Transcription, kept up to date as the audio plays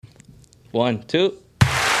1, 2.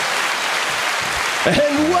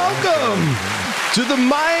 And welcome to the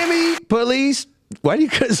Miami Police. Why do you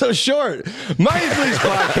cut it so short? Miami Police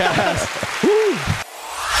Podcast. Woo.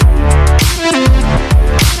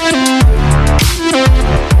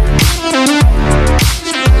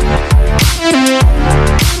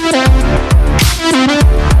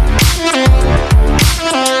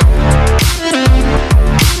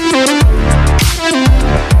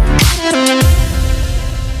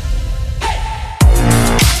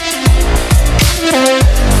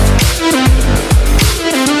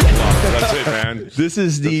 This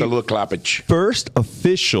is the a little clappage. first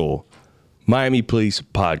official Miami Police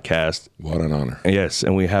podcast. What an honor. Yes,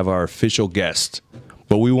 and we have our official guest.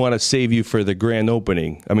 But we want to save you for the grand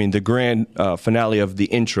opening. I mean, the grand finale of the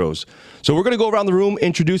intros. So we're going to go around the room,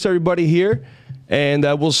 introduce everybody here, and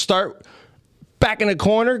we'll start back in the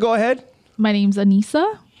corner. Go ahead. My name's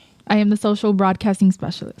Anissa. I am the social broadcasting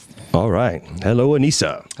specialist. All right. Hello,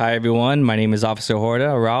 Anissa. Hi, everyone. My name is Officer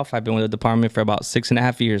Horta, Ralph. I've been with the department for about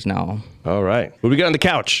 6.5 years now. All right. What do we got on the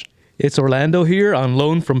couch? It's Orlando here on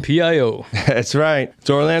loan from PIO. That's right. It's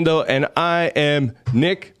Orlando, and I am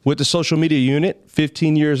Nick with the social media unit,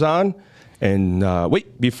 15 years on. And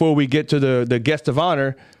wait, before we get to the guest of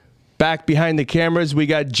honor, back behind the cameras, we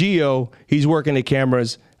got Gio. He's working the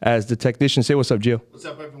cameras as the technician. Say what's up, Gio. What's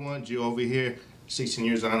up, everyone? Gio over here. 16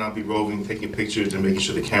 years on, I'll be roving, taking pictures, and making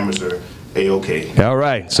sure the cameras are A-okay. All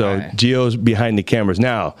right. So Gio's behind the cameras.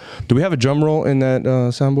 Now, do we have a drum roll in that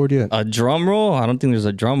soundboard yet? A drum roll? I don't think there's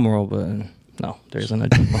a drum roll, but no, there isn't a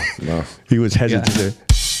drum roll. No. He was hesitant there.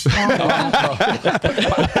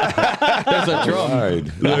 There's a drum. Right.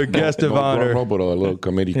 The guest of honor, But a little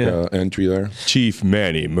committee entry there. Chief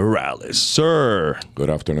Manny Morales. Sir, Good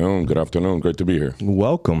afternoon. Good afternoon. Great to be here.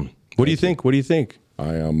 welcome. What do you think? What do you think?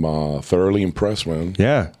 I am thoroughly impressed, man.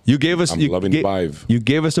 Yeah, you gave us. I'm you loving ga- Vive. You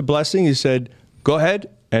gave us a blessing. You said, "Go ahead,"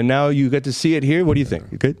 and now you get to see it here. What do you think?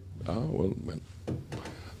 You good? Well, man.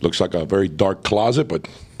 Looks like a very dark closet, but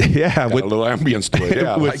Yeah, got with a little ambience to it.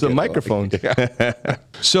 Yeah, I with like some it. microphones.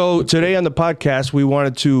 So today on the podcast, we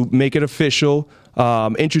wanted to make it official.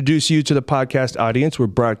 Introduce you to the podcast audience. We're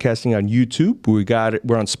broadcasting on YouTube.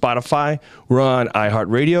 We're on Spotify. We're on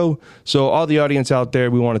iHeartRadio. So all the audience out there,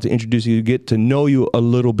 we wanted to introduce you, get to know you a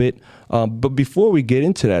little bit. But before we get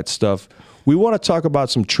into that stuff, we want to talk about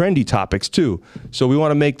some trendy topics too. So we want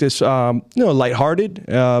to make this, lighthearted,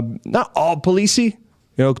 not all policey.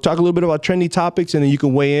 Talk a little bit about trendy topics, and then you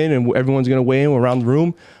can weigh in, and everyone's going to weigh in around the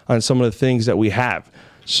room on some of the things that we have.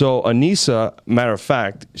 So Anissa, matter of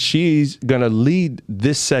fact, she's going to lead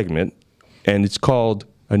this segment, and it's called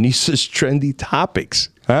Anissa's Trendy Topics.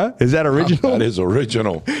 Huh? Is that original? That is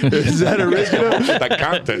original. Is that original? The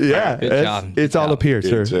content. Yeah, Good job. it's all up here,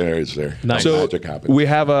 sir. It's there. It's there. Nice. So Magic happens. we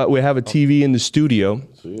have a TV in the studio,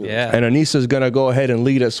 Yeah. and Anissa's going to go ahead and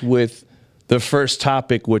lead us with the first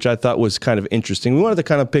topic, which I thought was kind of interesting. We wanted to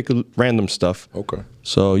kind of pick random stuff. Okay.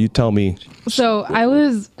 So you tell me. So I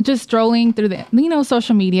was just strolling through the,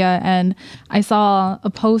 social media, and I saw a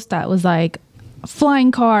post that was like,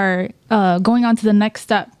 flying car, going on to the next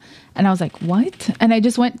step. And I was like, what? And I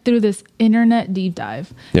just went through this internet deep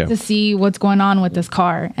dive to see what's going on with this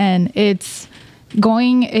car. And it's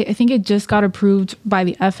I think it just got approved by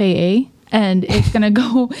the FAA. And it's going to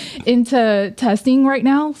go into testing right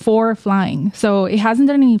now for flying. So it hasn't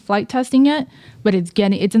done any flight testing yet, but it's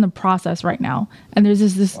in the process right now. And there's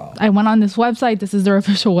this I went on this website. This is their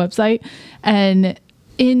official website. And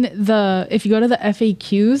if you go to the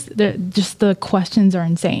FAQs, just the questions are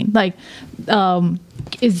insane. Like,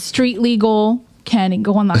 is street legal? Can it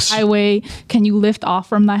go on the highway? Can you lift off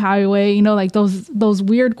from the highway? Like those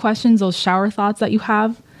weird questions, those shower thoughts that you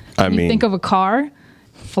have. When you think of a car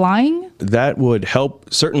flying. That would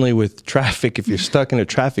help certainly with traffic if you're stuck in a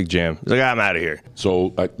traffic jam. It's like, I'm out of here.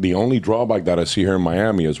 So the only drawback that I see here in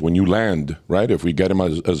Miami is when you land, right? If we get them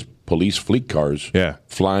as police fleet cars,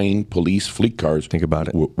 flying police fleet cars. Think about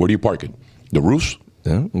it. Where do you park it? The roofs?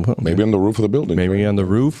 Yeah, well, Maybe on the roof of the building. maybe on the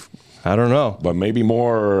roof. I don't know. But maybe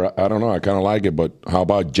more, I don't know, I kind of like it, but how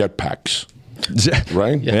about jetpacks?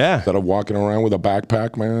 Right? Yeah. Instead of walking around with a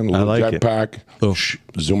backpack, man, a little like it. jetpack,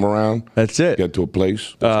 zoom around. That's it. Get to a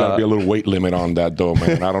place. There's got to be a little weight limit on that, though,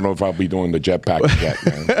 man. I don't know if I'll be doing the jetpack jet,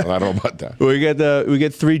 man. I don't know about that. We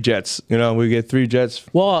get 3 jets. We get 3 jets.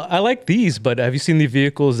 Well, I like these, but have you seen the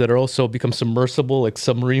vehicles that are also become submersible, like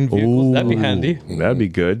submarine vehicles? That'd be handy. That'd be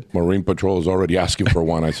good. Marine Patrol is already asking for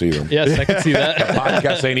one. I see them. Yes, I can see that.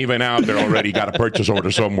 Podcast ain't even out. They're already got a purchase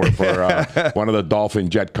order somewhere for one of the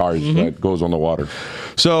Dolphin jet cars that goes on the water.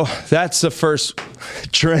 So that's the first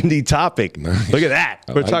trendy topic. Look at that.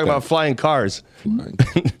 We're like talking that. about flying cars.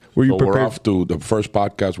 Were you So we're prepared? off to the first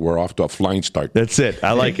podcast. We're off to a flying start. That's it.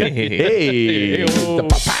 I like it. Hey.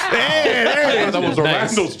 That was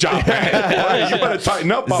Orlando's job, man. You better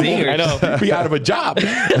tighten up. Zingers. I know. Be out of a job.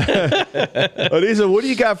 Elisa, what do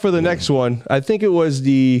you got for the next one? I think it was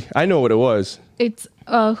I know what it was. It's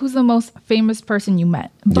who's the most famous person you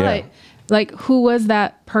met, but Yeah. like who was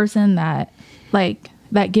that person that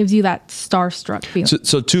that gives you that starstruck feeling?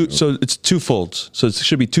 So it's twofold. So it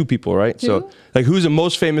should be two people, right? Two? So like who's the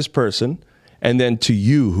most famous person? And then to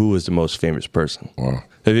you, who is the most famous person? Wow.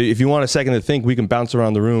 If you want a second to think, we can bounce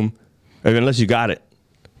around the room, unless you got it.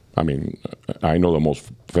 I mean, I know the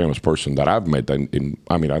most famous person that I've met.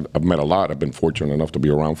 I've met a lot. I've been fortunate enough to be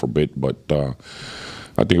around for a bit, but I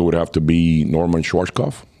think it would have to be Norman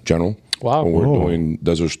Schwarzkopf, General. Wow. When we're doing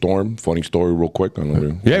Desert Storm. Funny story, real quick. I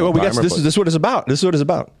know Yeah, well, we got timer, this. but Is what it's about. This is what it's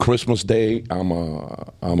about. Christmas Day, I'm an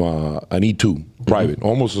E2 private,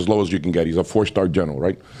 almost as low as you can get. He's a 4-star general,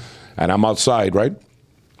 right? And I'm outside, right?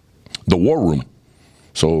 The war room.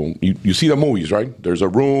 So you see the movies, right? There's a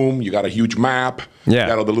room. You got a huge map. Yeah. You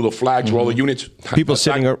got all the little flags for all the units. People That's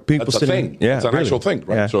sitting. that's a thing. Yeah, it's an really. actual thing,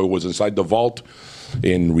 right? Yeah. So it was inside the vault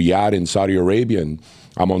in Riyadh in Saudi Arabia, and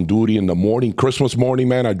I'm on duty in the morning. Christmas morning,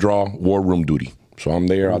 man, I draw war room duty. So I'm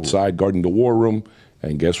there outside guarding the war room,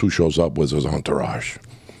 and guess who shows up with his entourage?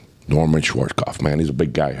 Norman Schwarzkopf, man. He's a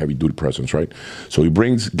big guy, heavy duty presence, right? So he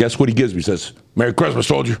brings, guess what he gives me? He says, "Merry Christmas,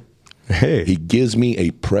 soldier." Hey. He gives me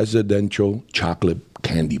a presidential chocolate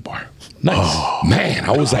candy bar. Nice. Oh, man,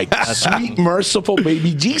 I was like, sweet, merciful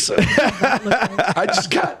baby Jesus. I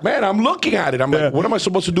just got, man, I'm looking at it. I'm like, what am I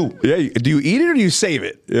supposed to do? Yeah. Do you eat it or do you save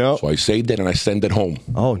it? You know? So I saved it and I sent it home.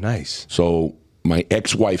 Oh, nice. So my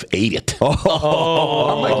ex-wife ate it.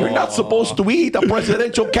 I'm like, you're not supposed to eat a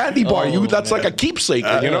presidential candy bar. That's like a keepsake,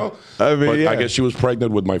 you know? I mean, but yeah. I guess she was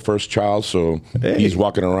pregnant with my first child, so he's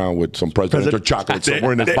walking around with some presidential chocolate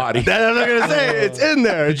somewhere in his body. That's what I'm gonna say. It's in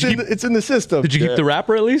there. It's in the system. Did you keep the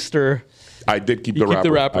wrapper at least, or? I did keep You the keep wrapper.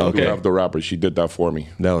 the wrapper, I okay. do have the wrapper. She did that for me.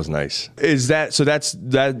 That was nice. Is that so?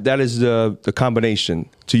 That is the combination.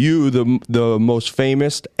 To you, the most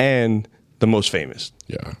famous and the most famous.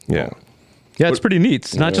 Yeah. Yeah. Yeah, it's pretty neat.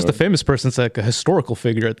 It's not just a famous person; it's like a historical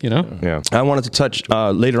figure, you know. Yeah. I wanted to touch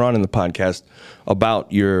later on in the podcast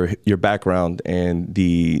about your background and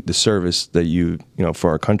the service that you know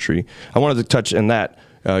for our country. I wanted to touch on that.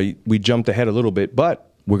 We jumped ahead a little bit,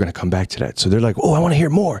 but we're going to come back to that. So they're like, "Oh, I want to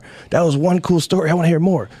hear more. That was one cool story. I want to hear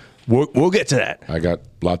more." We'll get to that. I got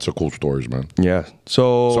lots of cool stories, man. Yeah.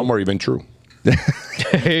 So Some are even true. be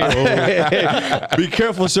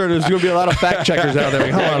careful, sir. There's going to be a lot of fact checkers out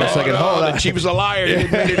there. Hold on a second. Hold on. The chief's a liar. He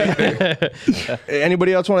admitted it.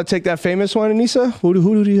 Anybody else want to take that famous one, Anissa?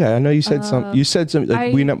 Who do you have? I know you said some. You said some.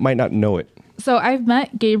 Like, might not know it. So I've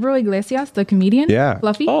met Gabriel Iglesias, the comedian. Yeah.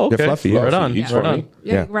 Fluffy. Oh, okay. Yeah, Fluffy, yeah. Right on. He's Right funny. on.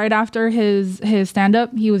 Yeah. Right after his stand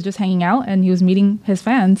up, he was just hanging out and he was meeting his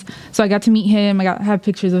fans. So I got to meet him. have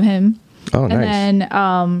pictures of him. Oh, nice. And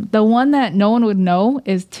then the one that no one would know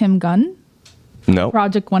is Tim Gunn, No.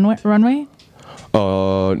 Project Runway.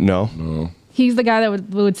 No. He's the guy that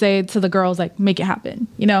would say to the girls like, "Make it happen,"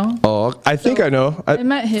 you know. Oh, I think I know. I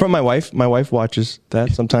met him. From my wife. My wife watches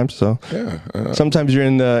that sometimes. So sometimes you're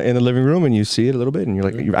in the living room and you see it a little bit, and you're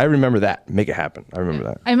like, "I remember that. Make it happen." I remember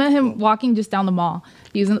that. I met him walking just down the mall.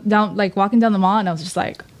 He was walking down the mall, and I was just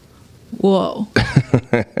like, "Whoa,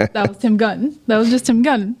 that was Tim Gunn. That was just Tim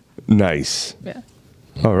Gunn." Nice. Yeah.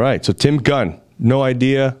 All right. So Tim Gunn. No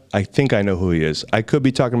idea. I think I know who he is. I could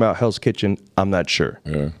be talking about Hell's Kitchen. I'm not sure.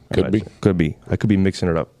 Yeah, I'm could not be. sure. Could be. I could be mixing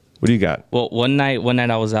it up. What do you got? Well, one night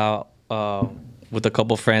I was out with a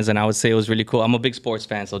couple friends, and I would say it was really cool. I'm a big sports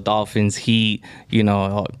fan, so Dolphins, Heat, you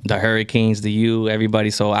know, the Hurricanes, the U, everybody.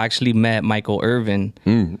 So I actually met Michael Irvin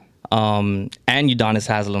and Udonis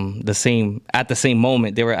Haslam at the same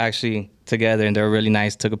moment. They were actually together, and they were really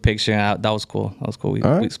nice. Took a picture, and that was cool. That was cool.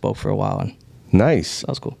 We spoke for a while, and Nice. that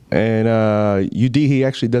was cool. And UD, he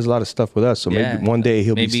actually does a lot of stuff with us. So Yeah. maybe one day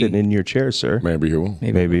he'll be Maybe- sitting in your chair, sir. Maybe he will.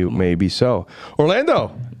 Maybe so.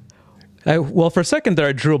 Orlando. Well, for a second there,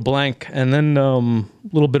 I drew a blank, and then a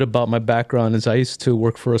little bit about my background is I used to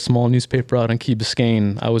work for a small newspaper out in Key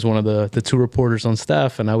Biscayne. I was one of the two reporters on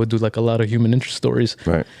staff, and I would do like a lot of human interest stories.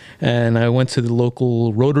 Right. And I went to the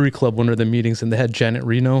local Rotary Club, one of the meetings, and they had Janet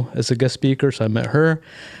Reno as a guest speaker, so I met her.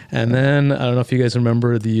 And then I don't know if you guys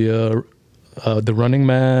remember the Running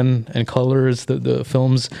Man and Colors, the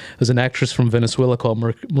films. There's an actress from Venezuela called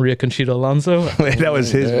Maria Conchita Alonso. That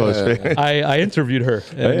was his most famous. I interviewed her.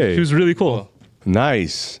 And Hey. she was really cool.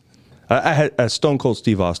 Nice. I had Stone Cold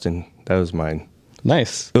Steve Austin. That was mine.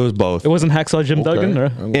 Nice. It was both. It wasn't Hacksaw Jim Duggan, or?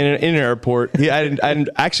 In an airport. I didn't.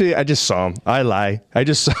 Actually, I just saw him. I lie. I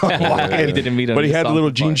just saw him walking. You didn't meet him. But he You had saw the him little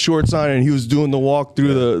from jean far. shorts on, and he was doing the walk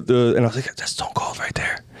through the. And I was like, "That's Stone Cold right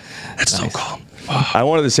there. That's Stone Cold." I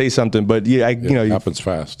wanted to say something, but yeah, you know, It happens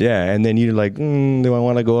fast. yeah. And then you're like, do I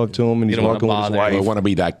want to go up to him? And he's don't wanna walking with his bother. wife. I want to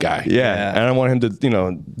be that guy. Yeah, and I want him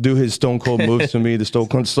to, do his Stone Cold moves to me, the Stone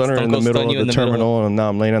Cold Stunner Stone in the Cold middle stun of you the in the terminal, middle. and now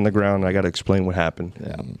I'm laying on the ground, and I got to explain what happened.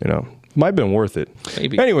 Yeah. Might have been worth it.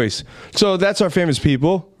 Maybe. Anyways, so that's our famous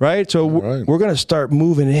people, right? So right. we're going to start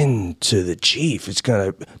moving into the chief. It's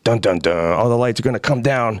going to, dun, dun, dun, all the lights are going to come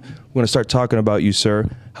down. We're going to start talking about you, sir.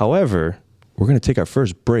 However, we're going to take our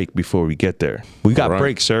first break before we get there. We got All right.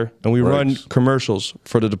 breaks, sir, and we run Breaks. commercials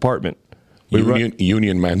for the department. We run-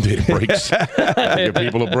 Union mandated breaks. Give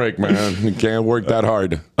people a break, man. You can't work that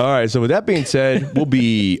hard. All right, so with that being said, we'll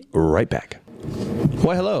be right back.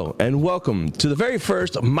 Well, hello, and welcome to the very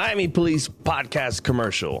first Miami Police podcast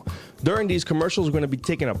commercial. During these commercials, we're going to be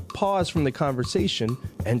taking a pause from the conversation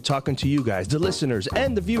and talking to you guys, the listeners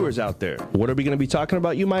and the viewers out there. What are we going to be talking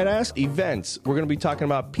about, you might ask? Events. We're going to be talking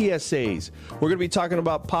about PSAs. We're going to be talking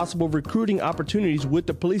about possible recruiting opportunities with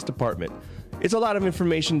the police department. It's a lot of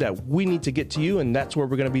information that we need to get to you, and that's where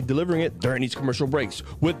we're going to be delivering it during these commercial breaks.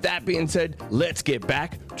 With that being said, let's get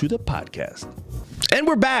back to the podcast. And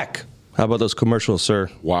we're back. How about those commercials, sir?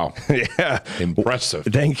 Wow. Yeah. Impressive.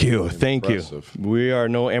 Thank you. Thank you. Impressive. We are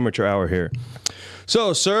no amateur hour here.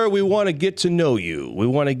 So, sir, we want to get to know you. We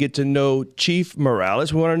want to get to know Chief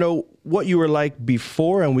Morales. We want to know what you were like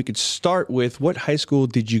before, and we could start with what high school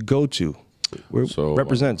did you go to?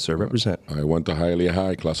 Represent, sir. Represent. I went to Hialeah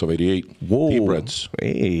High, class of 88. Whoa. T-Breads.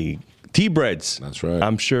 Hey. T-Breads. That's right.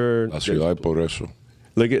 I'm sure. La ciudad por eso.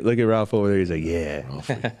 Look at Ralph over there. He's like, yeah.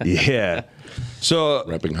 Yeah. So,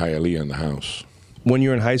 Repping Hialeah in the house. when you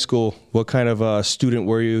were in high school, what kind of student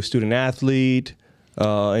were you? Student athlete,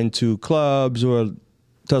 into clubs, or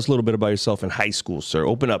tell us a little bit about yourself in high school, sir.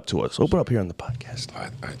 Open up to us. Open up here on the podcast.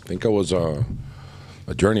 I think I was a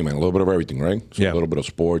journeyman, a little bit of everything, right? So Yeah. a little bit of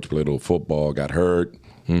sports, played a little football, got hurt.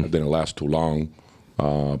 It didn't last too long.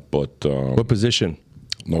 But What position?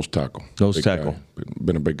 nose tackle. Nose Big tackle. guy.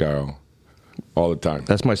 Been a big guy all the time.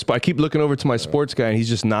 That's my spot. I keep looking over to my sports guy, and he's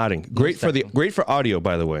just nodding. Great for audio,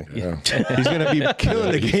 by the way. Yeah. He's gonna be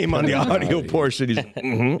killing the game on the audio portion. He's, Yeah,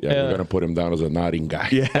 we're going to put him down as a nodding guy.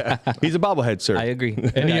 yeah, he's a bobblehead, sir. I agree.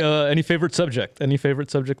 Any favorite subject? Any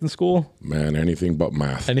favorite subject in school? Man, anything but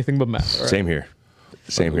math. Anything but math. All right. Same here.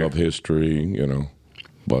 Same I here. love history,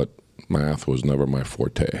 but math was never my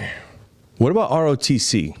forte. What about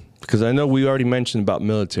ROTC? Because I know we already mentioned about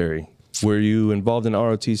military. Were you involved in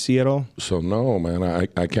ROTC at all? So no, man,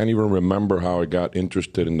 I can't even remember how I got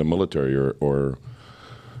interested in the military, or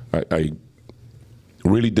I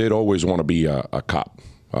really did always want to be a cop.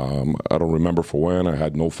 I don't remember for when. I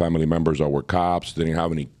had no family members that were cops. Didn't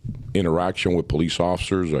have any interaction with police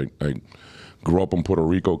officers. I grew up in Puerto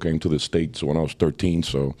Rico, came to the States when I was 13,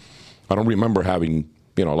 so I don't remember having.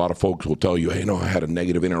 A lot of folks will tell you, hey, I had a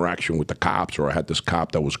negative interaction with the cops, or I had this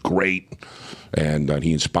cop that was great, and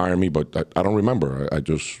he inspired me, but I don't remember. I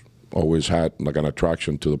just always had like an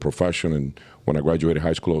attraction to the profession, and when I graduated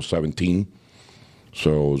high school, I was 17,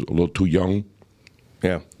 so I was a little too young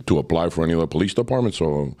Yeah. to apply for any other police department,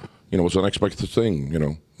 so, it was an unexpected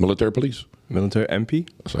thing, military police. Military MP?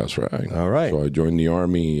 So that's right. All right. So I joined the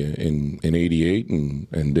Army in 88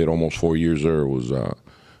 and did almost 4 years there. It was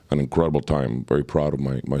an incredible time. Very proud of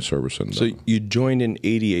my service. And So you joined in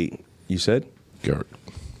 88, you said? Garrett.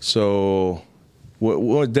 So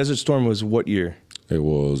what Desert Storm was what year? It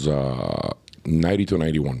was 90 to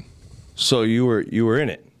 91. So you were in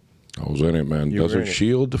it. I was in it, man. You were Desert in it.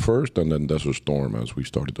 Shield first, and then Desert Storm as we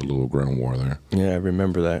started the little ground war there. Yeah, I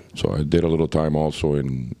remember that. So I did a little time also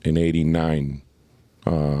in 89.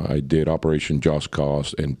 I did Operation Just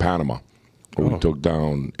Cause in Panama, where we took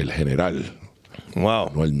down El General,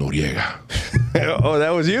 Wow. Manuel Noriega. Oh, that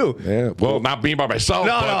was you. Yeah, well, not being by myself,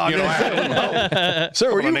 No, but, no, I had a little help.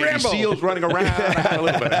 Sir, were you Navy Rambo? SEALs running around. I had a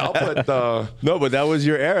little bit of help, but No, but that was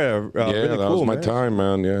your era. yeah, Really that cool, was my man. time,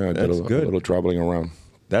 man. Yeah, I did That's a good. little traveling around.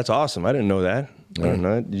 That's awesome. I didn't know that. I didn't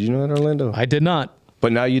know that. Did you know that, Orlando? I did not.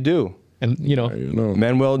 But now you do. And,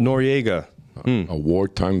 Manuel Noriega. A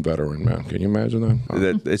wartime veteran, man. Can you imagine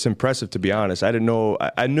that? It's impressive, to be honest. I didn't know.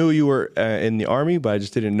 I knew you were in the Army, but I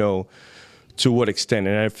just didn't know to what extent.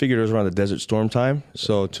 And I figured it was around the Desert Storm time.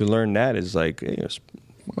 So to learn that is like, hey,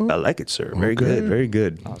 I like it, sir. Very good. Very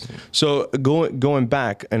good. Awesome. So going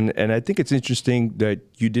back, and I think it's interesting that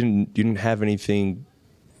you didn't have anything,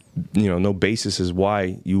 no basis as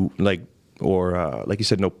why you like or like you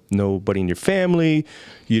said, nobody in your family.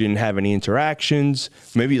 You didn't have any interactions.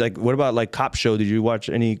 Maybe like, what about like cop show? Did you watch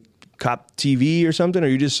any cop TV or something, or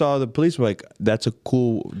you just saw the police? Like, that's a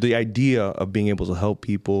cool. The idea of being able to help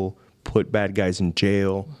people, put bad guys in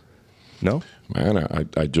jail. No, man,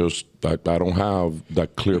 I don't have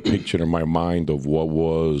that clear picture in my mind of what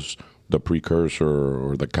was the precursor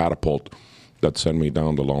or the catapult that sent me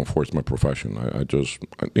down the law enforcement profession.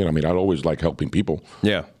 I'd always like helping people.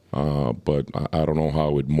 Yeah. But I don't know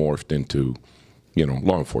how it morphed into,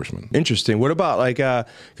 law enforcement. Interesting. What about like,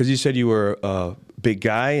 because you said you were a big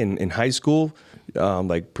guy in high school,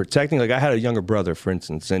 like protecting. Like I had a younger brother, for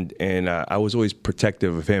instance, and I was always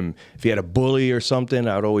protective of him. If he had a bully or something,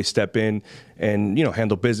 I would always step in and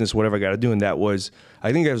handle business, whatever I got to do. And I was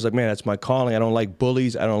like, man, that's my calling. I don't like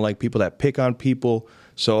bullies. I don't like people that pick on people.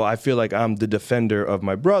 So I feel like I'm the defender of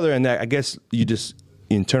my brother, and that, I guess you just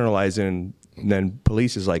internalize it, and then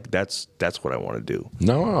police is like, that's what I want to do.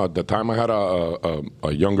 No, at the time I had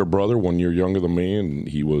a younger brother, 1 year younger than me, and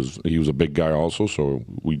he was a big guy also. So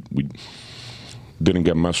we didn't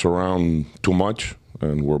get messed around too much,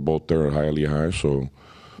 and we're both there at Hialeah High, so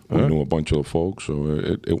we knew a bunch of the folks.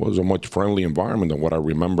 So it was a much friendly environment than what I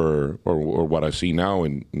remember or what I see now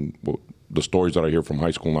in the stories that I hear from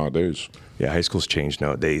high school nowadays. Yeah, high school's changed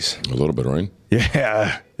nowadays. A little bit, right?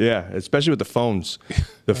 Yeah, especially with the phones.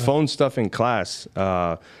 The phone stuff in class.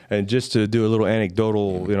 And just to do a little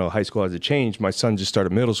anecdotal, high school has changed. My son just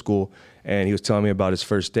started middle school, and he was telling me about his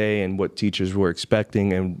first day and what teachers were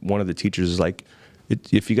expecting. And one of the teachers is like,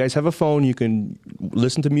 if you guys have a phone, you can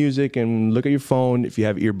listen to music and look at your phone if you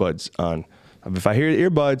have earbuds on. If I hear the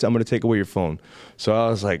earbuds, I'm going to take away your phone. So I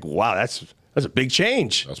was like, wow, that's a big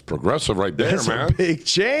change. That's progressive right there, that's man. That's a big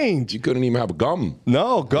change. You couldn't even have gum.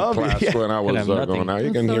 No, gum. In class when I was going out.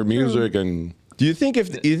 You can hear music and. Do you think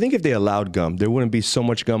if they allowed gum, there wouldn't be so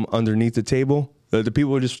much gum underneath the table? The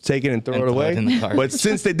people would just take it and throw it away. In the car. But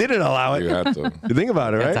since they didn't allow it, You had to. you think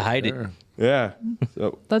about it, You right? have to hide it. Yeah.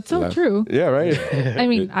 So, That's so true. yeah, right. I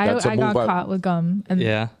mean, That's a I got move caught with gum and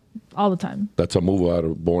Yeah. all the time. That's a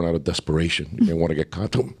move born out of desperation. You didn't want to get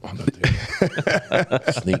caught on the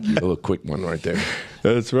table. Sneaky little quick one right there.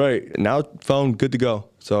 That's right. Now phone, good to go.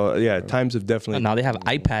 So yeah, times have definitely. Now they have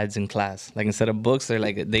iPads in class. Like instead of books,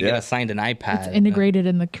 they get assigned an iPad. It's integrated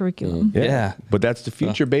in the curriculum. Yeah. But that's the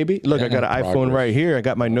future, baby. Look, I got an iPhone Progress. right here. I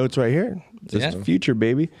got my notes right here. That's the future,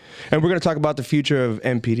 baby. And we're going to talk about the future of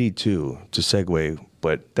MPD too, to segue.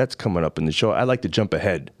 But that's coming up in the show. I like to jump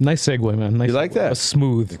ahead. Nice segue, man. Nice You like segue. that?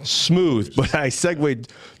 Smooth. Smooth, but I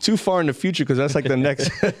segued too far in the future because that's like the next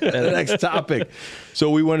the next topic. So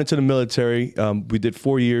we went into the military. We did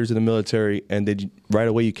 4 years in the military, and then right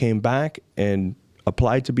away you came back and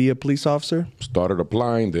applied to be a police officer. Started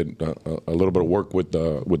applying, did a little bit of work with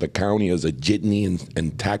the county as a jitney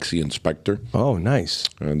and taxi inspector. Oh, nice.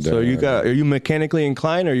 And, so are you mechanically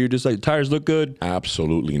inclined, or you're just like, tires look good?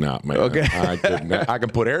 Absolutely not, man. Okay. I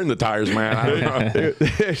can put air in the tires, man. I don't know.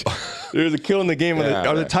 There's a kill in the game.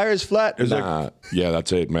 Are the tires flat? Yeah,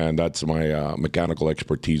 that's it, man. That's my mechanical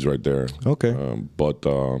expertise right there. Okay. But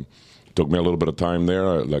took me a little bit of time there,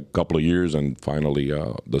 like a couple of years, and finally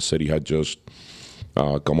the city had just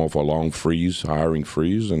come off a long hiring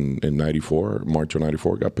freeze, and in March of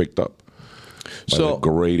 94, got picked up by the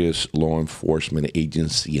greatest law enforcement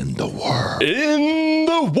agency in the world. In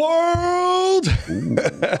the world!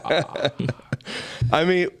 I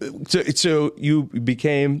mean, so you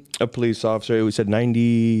became a police officer. We said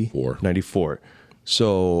 94.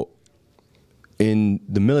 So in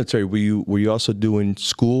the military, were you also doing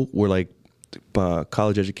school, or like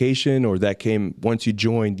college education, or that came once you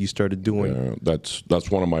joined, you started doing? That's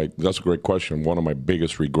a great question. One of my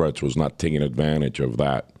biggest regrets was not taking advantage of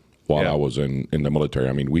that while I was in the military.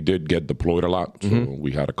 I mean, we did get deployed a lot, so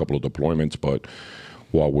we had a couple of deployments, but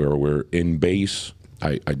while we were in base,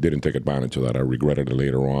 I didn't take advantage of that. I regretted it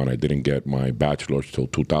later on. I didn't get my bachelor's till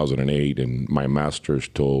 2008 and my master's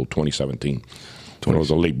till 2017. I was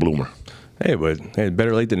a late bloomer. Hey, but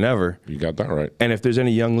better late than never. You got that right. And if there's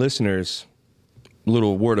any young listeners,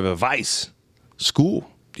 little word of advice: school.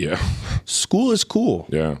 Yeah. School is cool.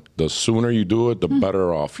 Yeah. The sooner you do it, the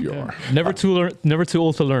better off you are. Never too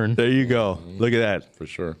old to learn. There you go. Look at that. For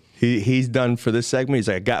sure. He's done for this segment. He's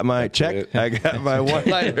like, I got my check. it. I got my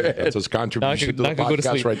one-liner. That's his contribution to the Now I can go to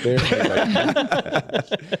podcast sleep. right there.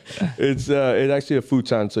 It's actually a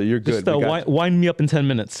futon, so you're good. Just wind me up in 10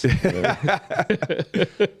 minutes.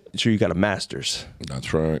 Sure, you got a master's.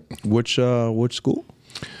 That's right. Which school?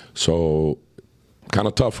 So kind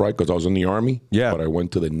of tough, right? Because I was in the Army. Yeah. But I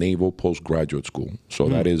went to the Naval Postgraduate School. So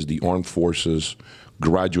that is the Armed Forces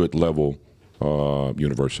graduate level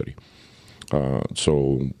university.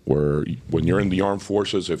 So when you're in the armed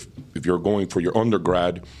forces, if you're going for your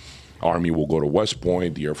undergrad, Army will go to West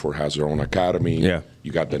Point. The Air Force has their own academy. Yeah.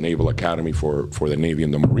 You got the Naval Academy for the Navy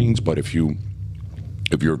and the Marines. But if you're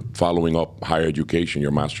following up higher education, your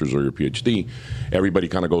master's or your PhD, everybody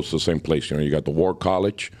kind of goes to the same place. You got the War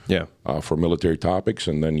College for military topics,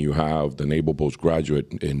 and then you have the Naval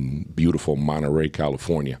Postgraduate in beautiful Monterey,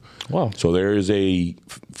 California. Wow. So there is a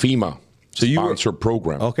FEMA sponsored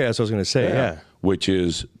program. Okay, that's what I was going to say. Yeah. Which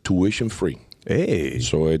is tuition free. Hey.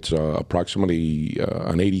 So it's approximately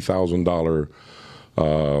an $80,000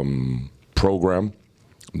 program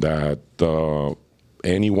that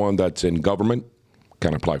anyone that's in government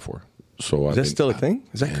can apply for. So Is that still a thing?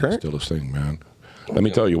 Is that current? It's still a thing, man. Let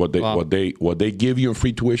me tell you what they give you in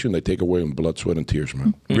free tuition, they take away in blood, sweat, and tears,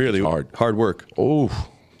 man. Really It's hard work. Oh,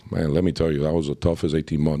 man, let me tell you, that was the toughest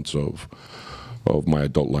 18 months of my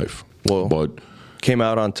adult life. Well, but came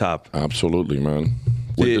out on top. Absolutely, man,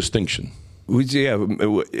 with distinction.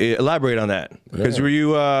 Elaborate on that. Because were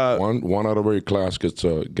you one out of every class gets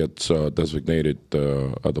designated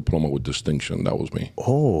a diploma with distinction. That was me.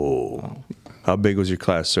 Oh, how big was your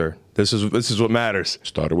class, sir? This is what matters.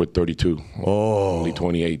 Started with 32. Oh, only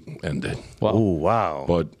 28 ended. Wow. Oh, wow.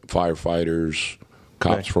 But firefighters,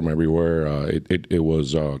 cops from everywhere. It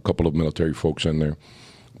was a couple of military folks in there.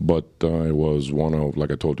 But it was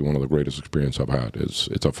like I told you, one of the greatest experience I've had.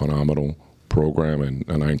 It's a phenomenal program,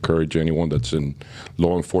 and I encourage anyone that's in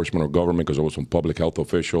law enforcement or government, because there was some public health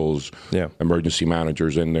officials, emergency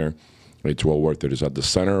managers in there. It's well worth it. It's at the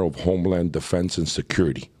Center of Homeland Defense and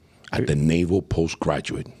Security at the Naval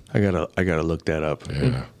Postgraduate. I gotta look that up.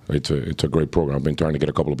 Yeah, it's a great program. I've been trying to get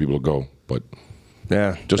a couple of people to go, but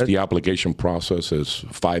just the application process is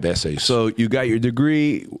 5 essays. So you got your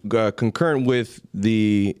degree concurrent with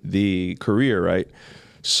the career, right?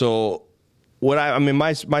 So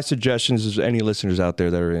my suggestions is any listeners out there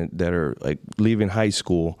that are like leaving high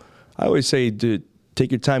school, I always say to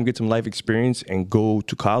take your time, get some life experience, and go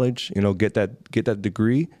to college. Get that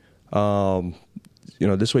degree.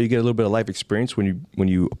 This way you get a little bit of life experience when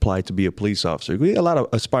you apply to be a police officer. We get a lot of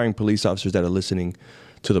aspiring police officers that are listening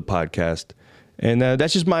to the podcast, and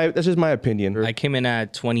that's just my opinion. I came in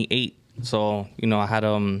at 28, so I had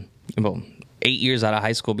 8 years out of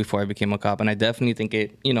high school before I became a cop, and I definitely think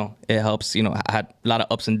it helps. I had a lot of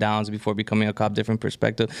ups and downs before becoming a cop, different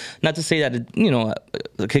perspective. Not to say that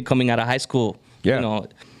a kid coming out of high school,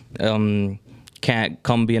 can't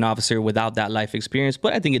come be an officer without that life experience,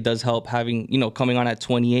 but I think it does help having coming on at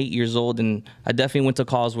 28 years old. And I definitely went to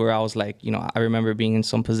calls where I was like, I remember being in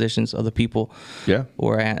some positions, other people,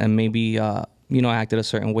 and maybe I acted a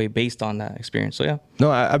certain way based on that experience. So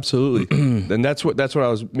no, absolutely. And that's what I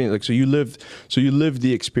was meaning. Like, so you lived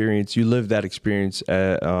the experience, you lived that experience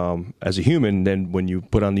as a human. Then when you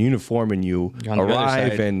put on the uniform and you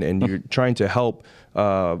arrive and you're trying to help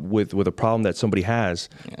with a problem that somebody has,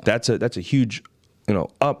 that's a huge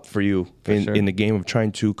up for you in the game of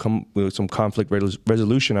trying to come with some conflict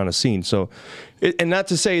resolution on a scene. So, and not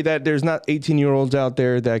to say that there's not 18-year-olds out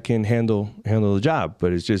there that can handle the job,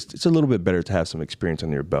 but it's a little bit better to have some experience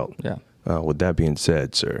under your belt. Yeah. With that being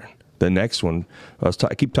said, sir, the next one,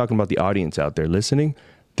 I keep talking about the audience out there listening.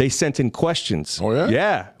 They sent in questions. Oh, yeah?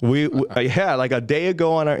 Yeah. We like a day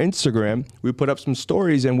ago on our Instagram, we put up some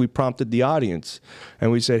stories and we prompted the audience.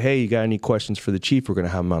 And we said, hey, you got any questions for the chief? We're going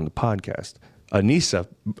to have him on the podcast. Anissa,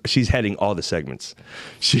 she's heading all the segments.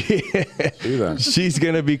 She's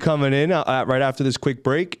going to be coming in right after this quick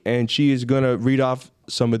break, and she is going to read off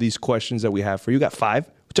some of these questions that we have for you. We got 5.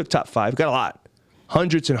 We took top 5. We got a lot.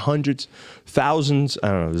 Hundreds and hundreds, thousands.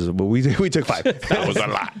 I don't know, but we took 5. That was a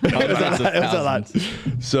lot. It was a lot.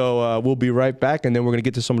 So we'll be right back, and then we're going to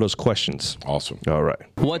get to some of those questions. Awesome. All right.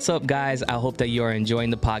 What's up, guys? I hope that you are enjoying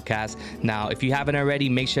the podcast. Now, if you haven't already,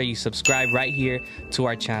 make sure you subscribe right here to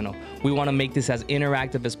our channel. We want to make this as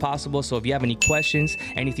interactive as possible, so if you have any questions,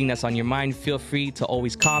 anything that's on your mind, feel free to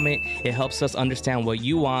always comment. It helps us understand what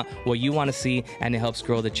you want to see, and it helps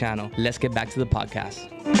grow the channel. Let's get back to the podcast.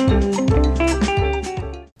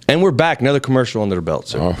 And we're back. Another commercial under the belt,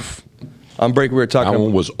 sir. On break, we were talking. That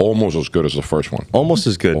one was almost as good as the first one. Almost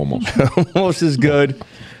as good. Almost. Almost as good,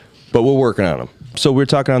 but we're working on them. So we're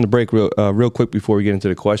talking on the break real quick before we get into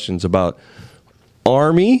the questions about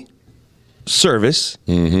Army service,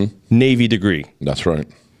 Navy degree. That's right.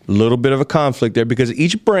 A little bit of a conflict there because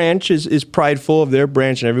each branch is prideful of their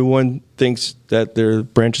branch, and everyone thinks that their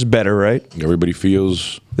branch is better, right? Everybody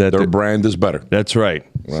feels that their brand is better. That's right.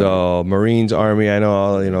 So Marines, Army, I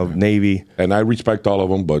know, Navy. And I respect all of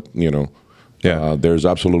them, but, Yeah. There's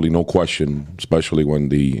absolutely no question, especially when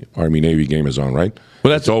the Army-Navy game is on, right? Well,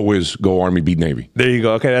 that's it's always go Army, beat Navy. There you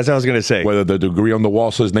go. Okay, that's what I was going to say. Whether the degree on the wall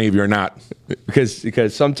says Navy or not. Because Come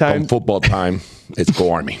sometimes football time, it's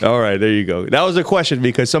go Army. All right, there you go. That was a question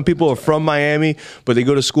because some people are from Miami, but they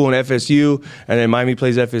go to school in FSU, and then Miami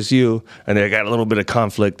plays FSU, and they got a little bit of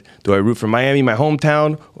conflict. Do I root for Miami, my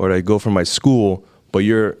hometown, or do I go for my school? But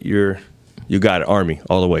you got it, Army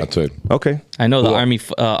all the way. That's it. Okay. I know the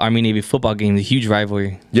Army Navy football game, the huge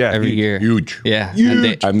rivalry. Yeah, every year. Huge. Yeah, Huge.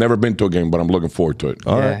 and I've never been to a game, but I'm looking forward to it.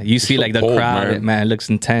 All yeah, right. you see so like the cold, crowd, man. It looks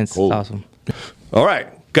intense. Cold. It's awesome. All right.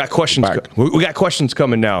 Got questions. Back. We got questions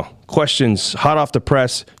coming now. Questions hot off the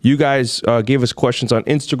press. You guys gave us questions on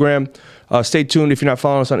Instagram. Stay tuned if you're not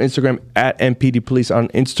following us on Instagram at MPD Police on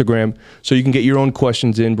Instagram, so you can get your own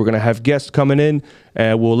questions in. We're gonna have guests coming in,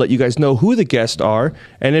 and we'll let you guys know who the guests are.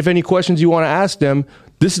 And if any questions you want to ask them,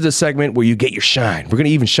 this is the segment where you get your shine. We're gonna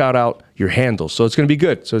even shout out your handles, so it's gonna be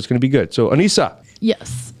good. So Anissa.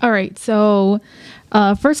 Yes. All right. So,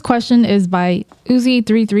 first question is by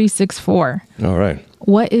Uzi3364. All right.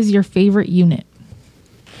 What is your favorite unit?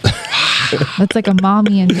 That's like a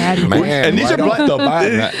mommy and daddy. Man, And these right are off the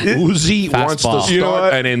bat, Uzi wants to Fastball. start You know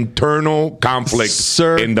what? an internal conflict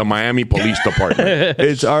Sir. in the Miami Police Department.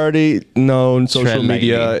 It's already known. Social Tread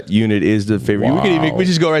media lightly. unit is the favorite. Wow. We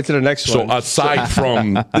just go right to the next So one. aside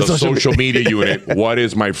from the social media unit, what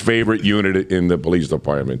is my favorite unit in the police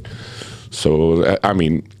department? So I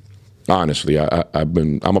mean, honestly,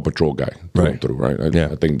 I'm a patrol guy through and through, right?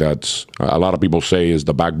 I think that's a lot of people say is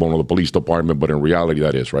the backbone of the police department, but in reality,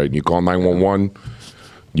 that is right. You call 911,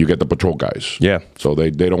 you get the patrol guys. Yeah. So they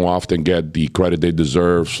don't often get the credit they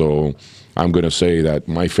deserve. So I'm going to say that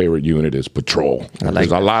my favorite unit is patrol.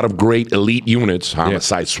 There's a lot of great elite units,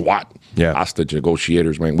 homicide, SWAT, hostage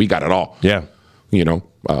negotiators. Man, we got it all. Yeah. You know,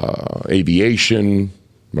 aviation,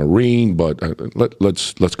 marine, but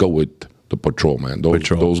let's go with the patrol, man.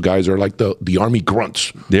 Those guys are like the Army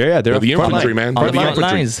grunts. They're the front infantry, line. man. On They're the the front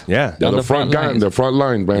infantry. lines. Yeah. They're On the front guy, lines. the front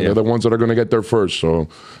line, man. They're the ones that are going to get there first. So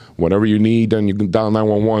whatever you need, then you can dial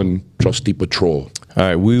 911. Trusty patrol. All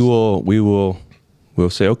right, we'll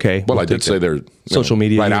say okay. Well, we'll I did take say it. they're Social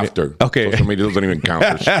media right unit. after. Okay. Social media doesn't even count.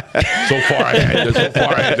 So far ahead. So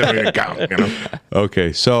far ahead, they don't even count. You know.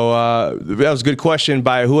 Okay, so that was a good question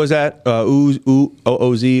by who was that?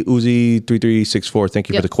 Uzi3364. Thank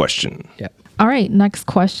you for Yep. the question. Yeah. All right. Next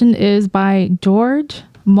question is by George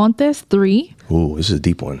Montes 3. Ooh, this is a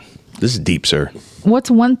deep one. This is deep, sir. What's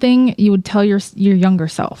one thing you would tell your younger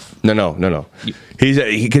self? No. He's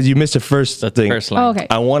because you missed the first That's the thing. first line. Oh, okay.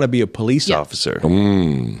 I want to be a police Yeah. officer.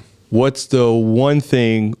 What's the one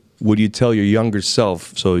thing would you tell your younger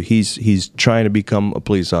self? So he's trying to become a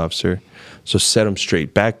police officer. So set him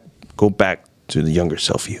straight. Go back to the younger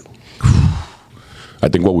self you. I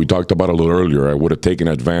think what we talked about a little earlier, I would have taken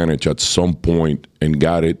advantage at some point and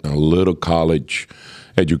got it a little college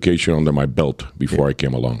education under my belt before I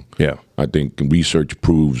came along. Yeah. I think research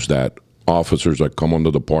proves that officers that come on the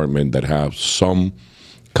department that have some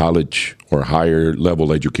college or higher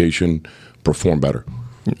level education perform better.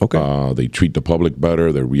 Okay. They treat the public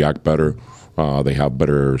better. They react better. They have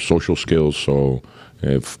better social skills. So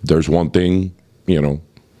if there's one thing,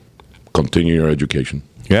 continue your education.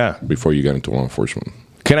 Yeah. Before you get into law enforcement.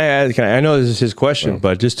 Can I add? I know this is his question,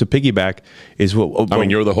 but just to piggyback, is what I mean,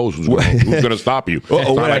 you're the host. Who's going to stop you? It's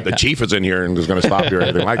not what like the chief is in here and is going to stop you or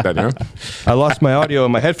anything like that, huh? I lost my audio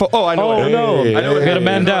in my headphone. Oh, I know. Oh, no. I know. Got a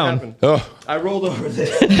man down. Oh, I rolled over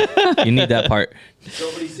there. You need that part.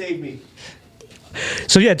 Somebody save me.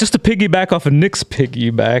 So yeah, just to piggyback off of Nick's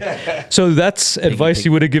piggyback. So that's advice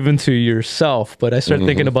you would have given to yourself. But I started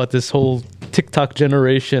thinking about this whole TikTok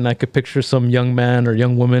generation. I could picture some young man or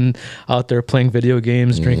young woman out there playing video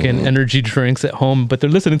games, drinking energy drinks at home, but they're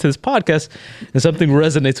listening to this podcast and something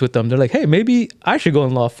resonates with them. They're like, hey, maybe I should go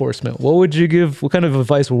in law enforcement. What would you give? What kind of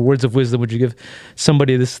advice or words of wisdom would you give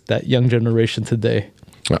somebody that young generation today?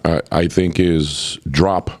 I think is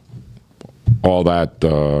drop all that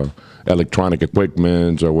electronic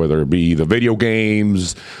equipment, or whether it be the video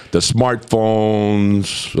games, the smartphones,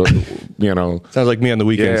 Sounds like me on the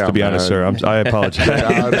weekends, Yeah, to be honest, man. sir. I apologize.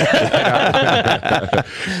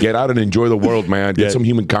 Get out and enjoy the world, man. Get Yeah. some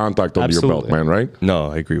human contact under your belt, Absolutely. man, right?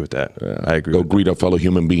 No, I agree with that. I agree. Go With greet a fellow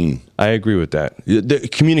human being. I agree with that. The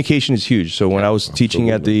communication is huge. So when I was teaching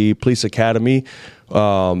at the police academy,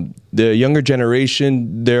 the younger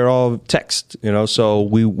generation, they're all text, so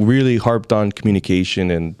we really harped on communication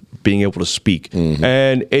and being able to speak.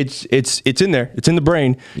 And it's in there. It's in the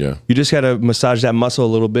brain. Yeah. You just got to massage that muscle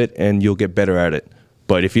a little bit and you'll get better at it.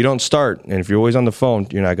 But if you don't start and if you're always on the phone,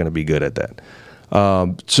 you're not going to be good at that.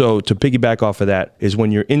 So to piggyback off of that is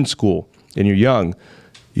when you're in school and you're young,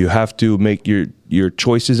 you have to make your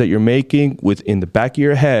choices that you're making within the back of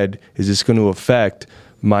your head. Is this going to affect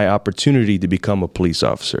my opportunity to become a police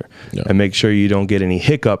officer? Yeah. And make sure you don't get any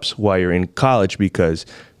hiccups while you're in college, because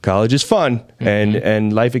college is fun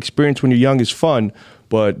and life experience when you're young is fun,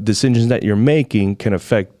 but decisions that you're making can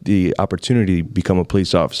affect the opportunity to become a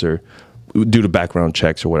police officer due to background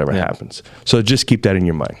checks or whatever happens. So just keep that in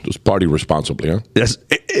your mind. Just party responsibly, huh? That's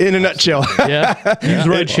in a nutshell. Yeah. Use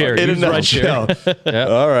red chair. In a Use red chair.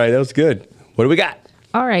 nutshell. All right, that was good. What do we got?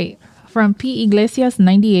 All right. From P. Iglesias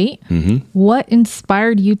 98. What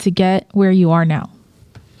inspired you to get where you are now?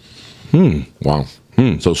 Wow.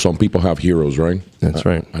 So some people have heroes, right? That's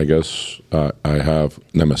right. I guess I have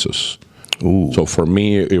nemesis. Ooh. So for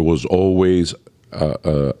me, it was always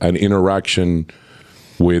an interaction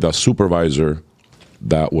with a supervisor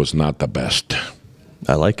that was not the best.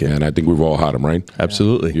 I like it. And I think we've all had them, right?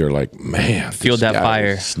 Absolutely. You're like, man, Feel this that guy fire.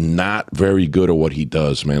 is not very good at what he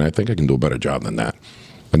does, man. I think I can do a better job than that.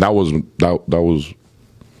 And that was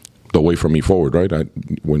the way for me forward, right? I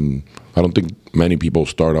don't think many people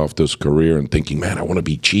start off this career and thinking, man, I want to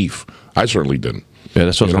be chief. I certainly didn't. Yeah,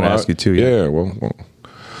 that's what I was going to ask you too. Yeah, well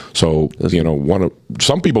so,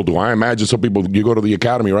 some people do. I imagine some people, you go to the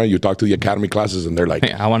academy, right? You talk to the academy classes and they're like,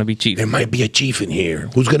 Hey, I want to be chief. there might be a chief in here.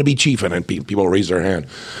 Who's going to be chief? And then people raise their hand.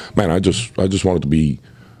 Man, I just wanted to be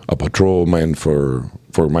a patrolman for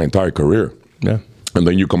my entire career. Yeah. And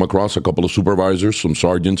then you come across a couple of supervisors, some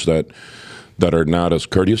sergeants that are not as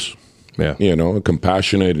courteous, Yeah.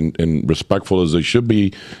 compassionate and respectful as they should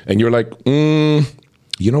be. And you're like, you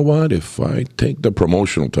know what? If I take the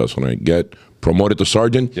promotional test and I get promoted to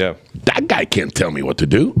sergeant, that guy can't tell me what to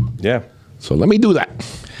do. Yeah. So let me do that.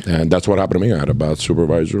 And that's what happened to me. I had a bad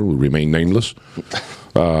supervisor who remained nameless.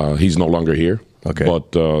 He's no longer here. Okay.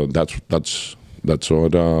 But that's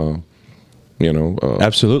what,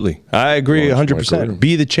 Absolutely. I agree Well, it's my 100%. career.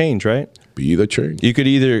 Be the change, right? be the change. You could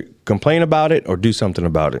either complain about it or do something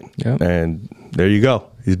about it. Yeah. And there you go.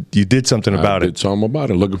 You did something about I it. did something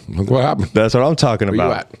about it. Look what happened. That's what I'm talking Where you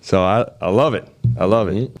about. at? So I love it. I love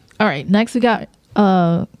it. All right. Next, we got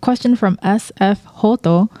a question from SF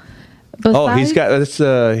Hoto. Oh, he's got that's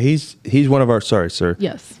he's one of our sir.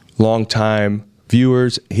 Yes. Long time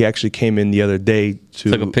viewers. He actually came in the other day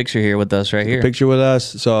to Took a picture here with us right here. picture with us.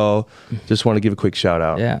 So just want to give a quick shout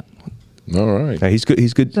out. Yeah. All right. Yeah, he's good.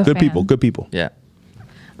 He's good. The Good people. fan. Good people. Yeah.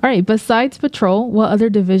 All right. Besides patrol, what other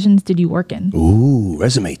divisions did you work in? Ooh,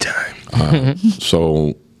 resume time.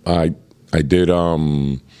 So I did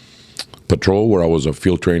patrol where I was a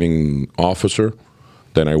field training officer.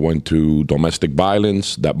 Then I went to domestic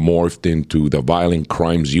violence that morphed into the violent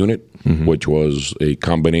crimes unit, which was a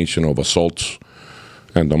combination of assaults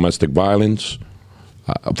and domestic violence.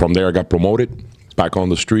 From there, I got promoted back on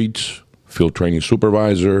the streets, field training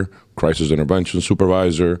supervisor, crisis intervention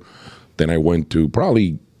supervisor. Then I went to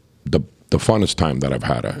probably the funnest time that I've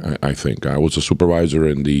had, I think. I was a supervisor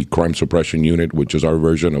in the crime suppression unit, which is our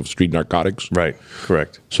version of street narcotics. Right.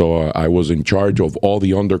 Correct. So I was in charge of all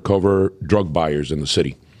the undercover drug buyers in the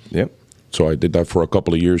city. Yep. So I did that for a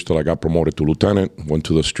couple of years till I got promoted to lieutenant, went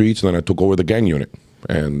to the streets, and then I took over the gang unit.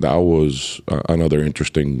 And that was another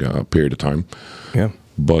interesting period of time. Yeah.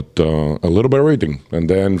 But a little bit of everything. And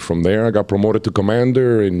then from there, I got promoted to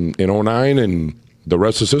commander in 09, and the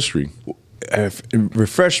rest is history.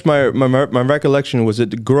 Refresh my recollection. Was it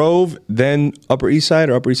the Grove, then Upper East Side,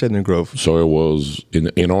 or Upper East Side, then Grove? So it was, in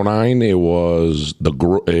 09, it was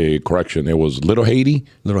correction, it was Little Haiti.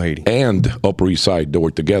 Little Haiti. And Upper East Side. They were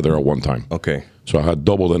together at one time. Okay. So I had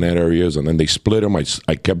double the net areas, and then they split them. I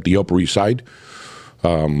kept the Upper East Side.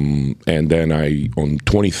 And then on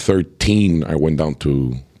 2013, I went down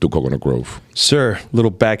to Coconut Grove. Sir,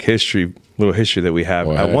 little history that we have.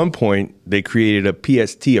 Go At ahead. one point, they created a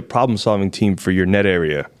PST, a problem-solving team for your net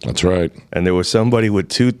area. That's right. And there was somebody with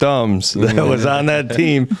two thumbs that was on that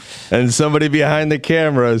team, and somebody behind the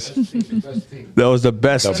cameras. That was the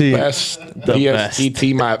best The team. best The PST best.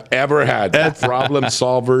 team I've ever had. Problem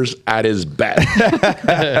solvers at his best.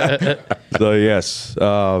 So, yes.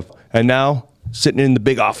 And now, sitting in the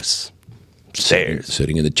big office. Stairs.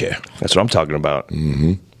 Sitting in the chair. That's what I'm talking about.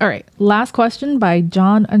 All right. Last question by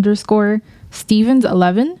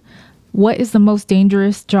John_Stevens11. What is the most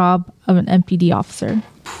dangerous job of an MPD officer?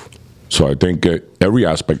 So I think every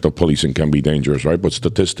aspect of policing can be dangerous, right? But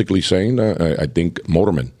statistically saying, I think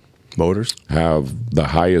motormen Motors. have the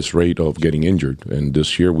highest rate of getting injured. And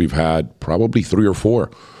this year we've had probably 3 or 4.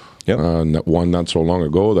 Yep. One not so long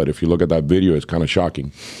ago that if you look at that video, it's kind of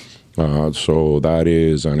shocking. So that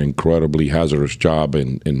is an incredibly hazardous job.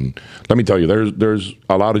 And let me tell you, there's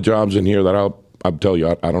a lot of jobs in here that I'll tell you,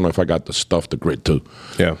 I don't know if I got the stuff, the grit to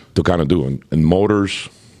kind of do. And motors,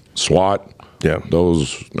 SWAT. Yeah.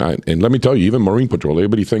 Those, and let me tell you, even Marine Patrol,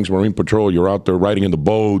 everybody thinks Marine Patrol, you're out there riding in the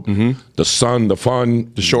boat, the sun, the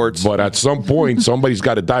fun, the shorts. But at some point, somebody's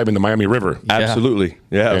got to dive in the Miami River. Absolutely.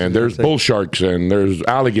 Yeah. And there's bull sharks, and there's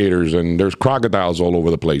alligators, and there's crocodiles all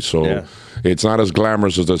over the place. So it's not as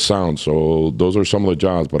glamorous as it sounds. So those are some of the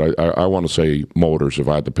jobs. But I want to say motors, if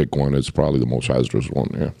I had to pick one, it's probably the most hazardous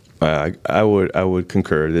one. Yeah. I would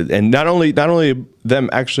concur, and not only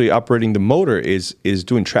them actually operating the motor is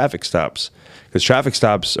doing traffic stops, because traffic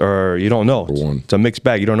stops are, you don't know, it's a mixed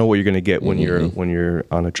bag. You don't know what you're going to get when you're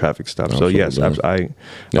on a traffic stop. Absolutely. So yes, I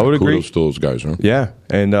would agree. Kudos to those guys, huh? Yeah,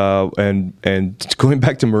 and going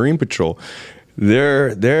back to Marine Patrol,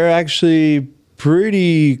 they're actually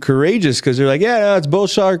pretty courageous, because they're like, no, it's bull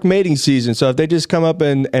shark mating season, so if they just come up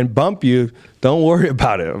and bump you, don't worry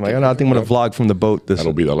about it. I'm like, I think I'm going to vlog from the boat.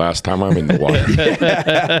 That'll be the last time I'm in the water.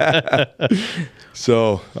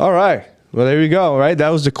 So, all right. Well, there you go, right? That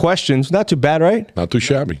was the questions. Not too bad, right? Not too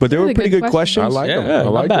shabby. But they were pretty good questions. I like them. Yeah, I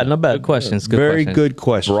like them. Not bad. Good questions. Good Very questions. good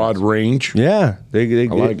questions. Broad range. Yeah. They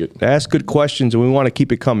like it. They ask good questions, and we want to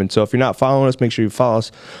keep it coming. So if you're not following us, make sure you follow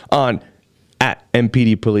us on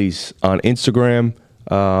 @MPD Police on Instagram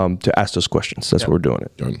to ask those questions. That's what we're doing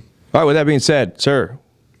it. Done. All right, with that being said, sir,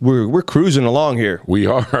 we're cruising along here. We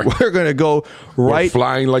are. We're going to go right. We're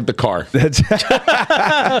flying like the car.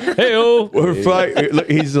 Hey-o. We're flying. Look,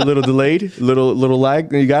 he's a little delayed, little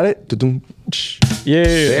lag. You got it? Yeah.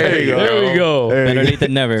 There you go. There we go. Better late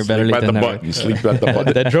than never. Better Sleep late at the than never. button. Sleep at the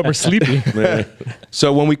button. That drummer's sleepy.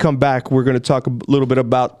 So when we come back, we're going to talk a little bit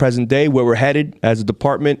about present day, where we're headed as a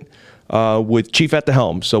department, with Chief at the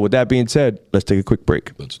helm. So with that being said, let's take a quick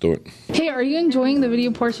break. Let's do it. Hey, are you enjoying the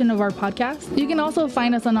video portion of our podcast? You can also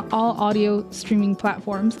find us on all audio streaming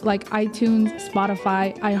platforms like iTunes,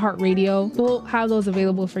 Spotify, iHeartRadio. We'll have those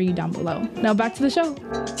available for you down below. Now back to the show.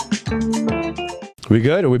 We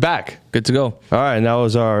good? Are we back? Good to go. All right. And that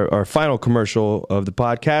was our final commercial of the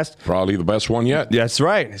podcast. Probably the best one yet. That's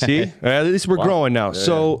right. See, at least we're growing now. Yeah,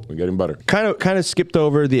 so we're getting better. kind of skipped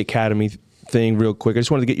over the academy thing real quick. I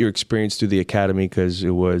just wanted to get your experience through the academy, because it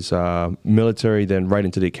was military, then right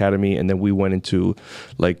into the academy, and then we went into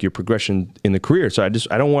like your progression in the career. So I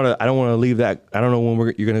don't want to leave that. I don't know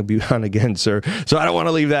when you're going to be on again, sir. So I don't want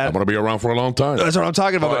to leave that. I'm going to be around for a long time. That's what I'm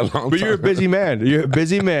talking about. But you're a busy man. You're a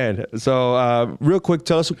busy man. So real quick,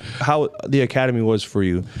 tell us how the academy was for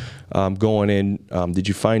you going in. Did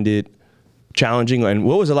you find it challenging, and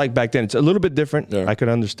what was it like back then? It's a little bit different. I could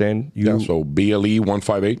understand. So BLE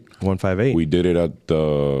 158. 158. We did it at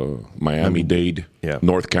the Miami-Dade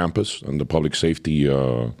North Campus and the public safety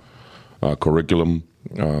curriculum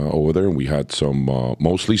over there. We had some,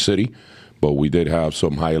 mostly city, but we did have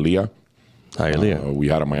some Hialeah. We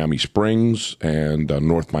had a Miami Springs and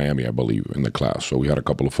North Miami, I believe, in the class. So we had a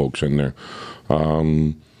couple of folks in there.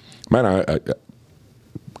 I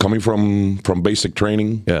coming from basic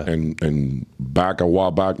training and back a while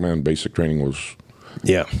back, man, basic training was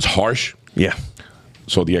it's harsh. Yeah.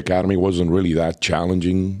 So the academy wasn't really that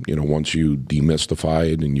challenging, once you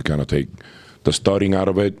demystify it and you kind of take the studying out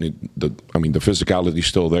of it. The physicality's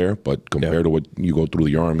still there, but compared to what you go through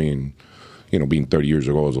the Army and, being 30 years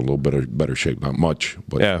ago, I was a little better shape. Not much,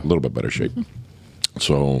 but a little bit better shape.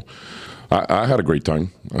 So I had a great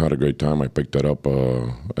time. I picked that up,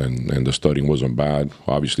 and the studying wasn't bad.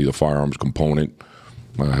 Obviously, the firearms component.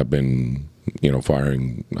 I have been,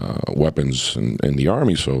 firing weapons in the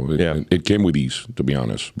Army, so it came with ease, to be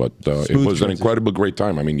honest. But it was an incredible, great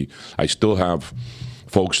time. I mean, I still have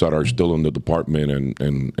folks that are still in the department,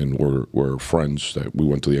 and we're friends that we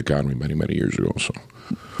went to the academy many, many years ago. So.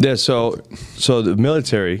 Yeah, so the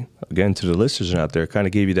military, again, to the listeners out there, kind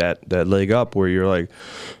of gave you that leg up where you're like,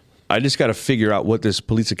 I just got to figure out what this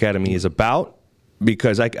police academy is about,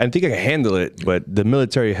 because I think I can handle it, but the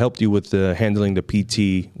military helped you with handling the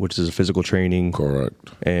PT, which is a physical training.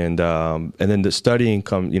 Correct. And then the studying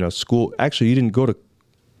school. Actually, you didn't go to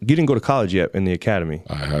college yet in the academy.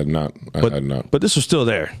 I had not. But this was still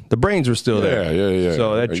there. The brains were still there. Yeah.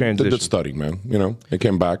 So that transition. Did study, man. It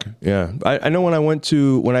came back. Yeah, I know when I went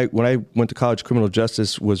to college, criminal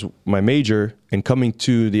justice was my major, and coming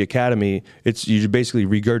to the academy, you're basically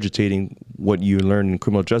regurgitating what you learned in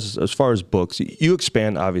criminal justice as far as books. You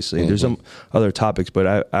expand, obviously. There's some other topics,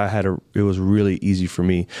 but it was really easy for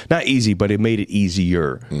me. Not easy, but it made it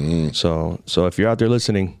easier. So if you're out there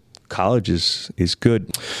listening, college is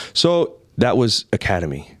good. So that was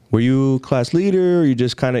academy. Were you class leader? Or you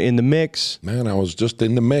just kind of in the mix? Man, I was just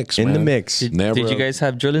in the mix. In the mix. Did you guys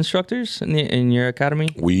have drill instructors in your academy?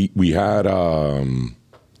 We had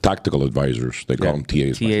tactical advisors. They call them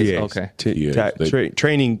TAs. TAs, okay.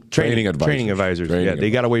 Training Training advisors. Training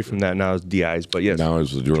They got away from that now as DIs, but yes. Now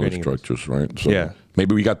it's the drill Training instructors, right? So Yeah.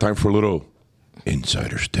 maybe we got time for a little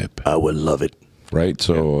insider's tip. I would love it. Right?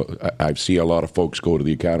 So I see a lot of folks go to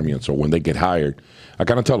the academy, and so when they get hired, I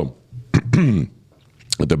kind of tell them,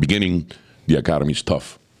 at the beginning, the academy's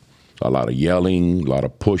tough. A lot of yelling, a lot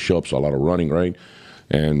of push-ups, a lot of running, right?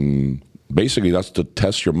 And basically that's to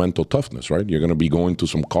test your mental toughness, right? You're going to be going to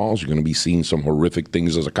some calls. You're going to be seeing some horrific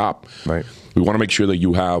things as a cop. Right. We want to make sure that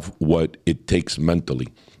you have what it takes mentally,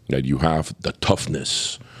 that you have the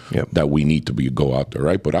toughness that we need to go out there,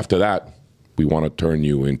 right? But after that, we want to turn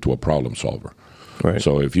you into a problem solver. Right.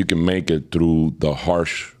 So if you can make it through the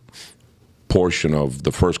harsh portion of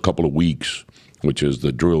the first couple of weeks, which is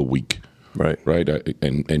the drill week, right,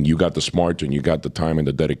 and you got the smarts and you got the time and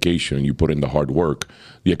the dedication and you put in the hard work,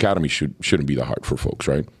 the academy shouldn't be that hard for folks,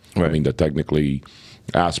 right? I mean, the technically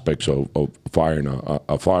aspects of firing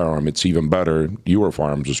a firearm, it's even better. You were a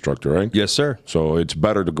firearms instructor, right? Yes, sir. So it's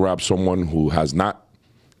better to grab someone who has not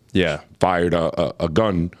fired a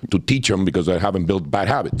gun to teach them because they haven't built bad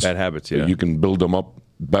habits. Bad habits, yeah. You can build them up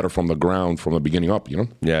better from the ground, from the beginning up, you know?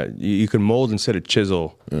 Yeah, you can mold instead of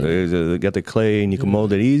chisel. They got the clay and you can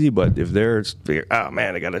mold it easy, but if there's, oh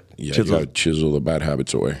man, I got to chisel. You got to chisel the bad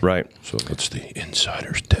habits away. Right. So that's the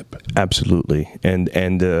insider's tip. Absolutely. And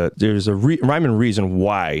there's a rhyme and reason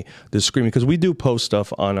why the screaming, because we do post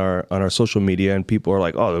stuff on our social media and people are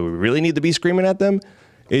like, oh, do we really need to be screaming at them?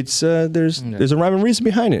 It's there's a rhyme and reason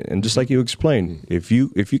behind it. And just like you explained, if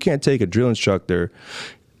you can't take a drill instructor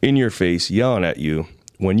in your face yelling at you,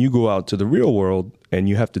 when you go out to the real world and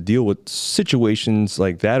you have to deal with situations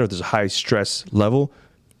like that, or there's a high stress level,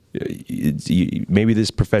 maybe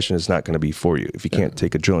this profession is not going to be for you if you can't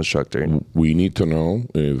take a drill instructor. We need to know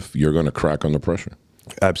if you're going to crack under pressure.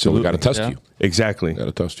 Absolutely. So we got to test you. Exactly. Got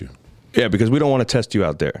to test you. Yeah, because we don't want to test you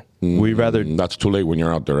out there. We'd rather... That's too late when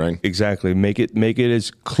you're out there, right? Exactly. Make it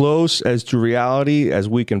as close as to reality as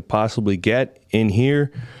we can possibly get in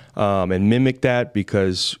here, and mimic that,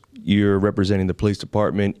 because you're representing the police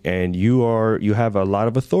department and you have a lot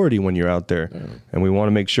of authority when you're out there, and we want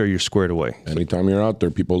to make sure you're squared away. Anytime you're out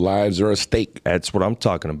there, people's lives are at stake. That's what I'm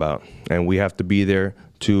talking about, and we have to be there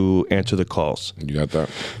to answer the calls. You got that?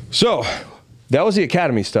 So that was the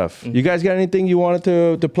academy stuff. You guys got anything you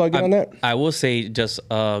wanted to plug in on that? I will say, just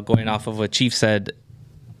going off of what Chief said,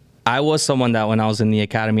 I was someone that when I was in the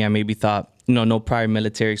academy, I maybe thought, no prior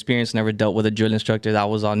military experience, never dealt with a drill instructor. That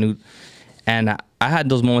was all new. And I had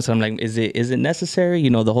those moments where I'm like, is it necessary?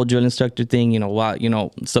 The whole drill instructor thing, wow,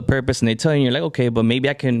 it's the purpose. And they tell you, you're like, okay, but maybe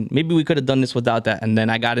we could have done this without that. And then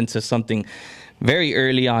I got into something very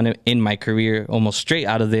early on in my career, almost straight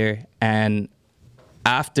out of there. And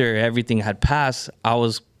after everything had passed, I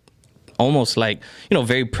was almost like,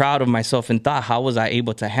 very proud of myself and thought, how was I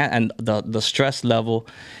able to handle the stress level?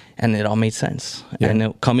 And it all made sense. Yeah.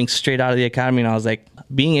 And coming straight out of the academy, and I was like,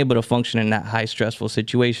 being able to function in that high stressful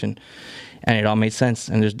situation, and it all made sense.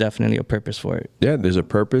 And there's definitely a purpose for it. Yeah, there's a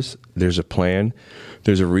purpose. There's a plan.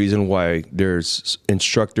 There's a reason why there's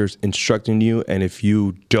instructors instructing you. And if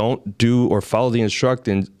you don't do or follow the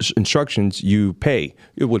instructions, you pay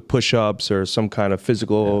with push-ups or some kind of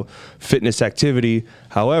physical fitness activity.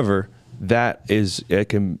 However, it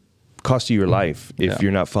can cost you your life if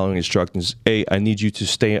you're not following instructions. I need you to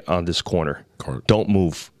stay on this corner. Don't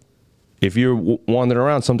move. If you're wandering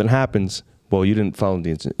around, something happens, well, you didn't follow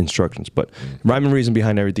the instructions. But rhyme and reason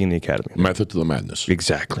behind everything in the academy. Method to the madness.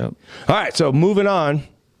 Exactly. Yep. All right, so moving on.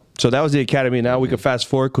 So that was the academy. Now we can fast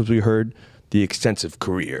forward because we heard the extensive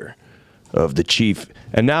career of the chief.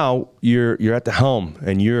 And now you're at the helm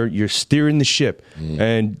and you're steering the ship.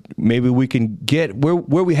 And maybe we can get where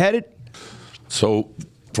we headed. So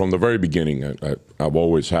from the very beginning, I've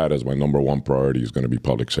always had as my number one priority is going to be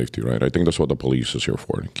public safety, right? I think that's what the police is here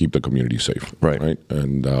for, to keep the community safe, right?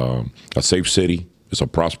 And a safe city is a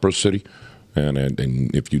prosperous city. And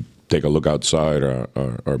if you take a look outside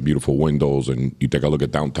our beautiful windows and you take a look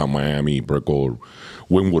at downtown Miami, Brickell,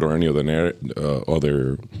 Wynwood, or any of the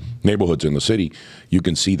other neighborhoods in the city, you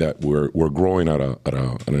can see that we're growing at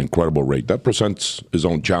an incredible rate. That presents its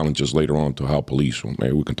own challenges later on to how police,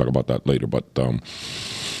 maybe we can talk about that later, but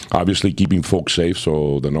obviously keeping folks safe.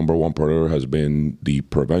 So the number one priority has been the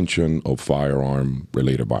prevention of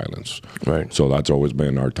firearm-related violence. Right. So that's always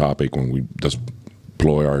been our topic when we just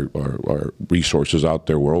deploy our resources out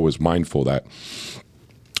there. We're always mindful that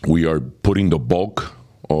we are putting the bulk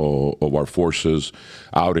of our forces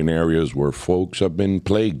out in areas where folks have been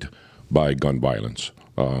plagued by gun violence.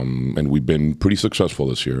 And we've been pretty successful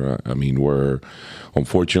this year. I mean, we're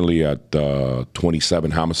unfortunately at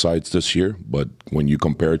 27 homicides this year, but when you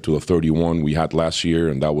compare it to the 31 we had last year,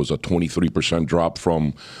 and that was a 23% drop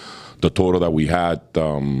from the total that we had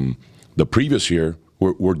the previous year,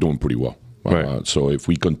 we're doing pretty well. Right. So if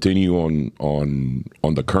we continue on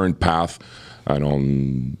the current path and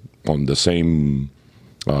on the same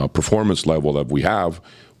performance level that we have,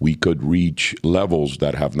 we could reach levels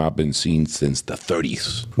that have not been seen since the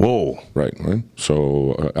 30s. Whoa. Right.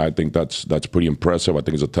 So I think that's pretty impressive. I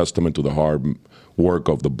think it's a testament to the hard work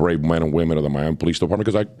of the brave men and women of the Miami Police Department,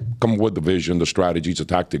 because I come with the vision, the strategies, the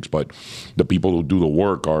tactics, but the people who do the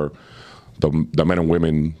work are the men and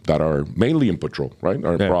women that are mainly in patrol, right?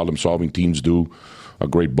 Our problem-solving teams do a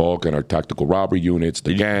great bulk, and our tactical robbery units,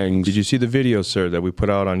 the gangs. Did you see the video, sir, that we put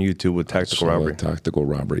out on YouTube with tactical robbery? Tactical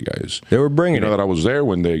robbery guys. They were bringing You know that I was there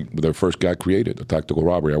when their first got created, the tactical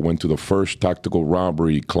robbery. I went to the first tactical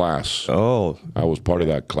robbery class. Oh. I was part of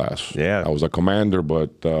that class. Yeah. I was a commander, but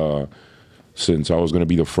since I was going to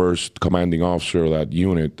be the first commanding officer of that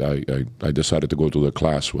unit, I decided to go to the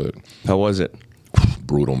class with it. How was it?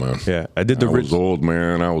 Brutal, man. Yeah. I was old,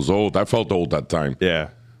 man. I was old. I felt old that time. Yeah.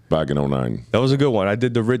 Back in 09. That was a good one. I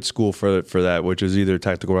did the RIT school for that, which is either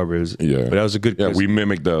tactical robbery. Yeah. But that was a good. Yeah, we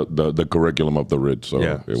mimicked the curriculum of the RIT. So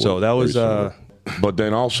yeah. So that was. But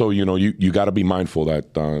then also, you got to be mindful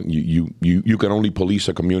that you can only police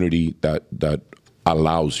a community that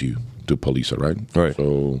allows you to police it, right? Right.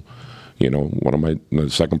 So, one of my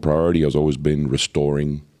second priority has always been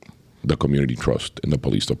restoring the community trust in the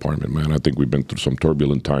police department, man. I think we've been through some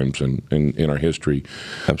turbulent times in our history.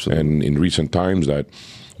 Absolutely. And in recent times that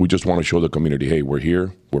we just want to show the community, hey, we're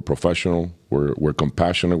here, we're professional, we're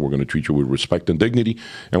compassionate, we're going to treat you with respect and dignity,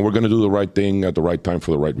 and we're going to do the right thing at the right time for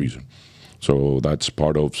the right reason. So that's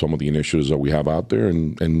part of some of the initiatives that we have out there.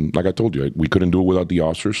 And like I told you, we couldn't do it without the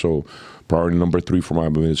officers. So priority number 3 for my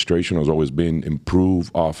administration has always been improve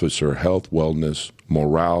officer health, wellness,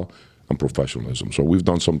 morale, and professionalism. So we've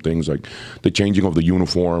done some things like the changing of the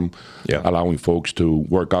uniform, allowing folks to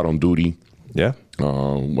work out on duty. Yeah.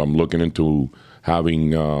 I'm looking into having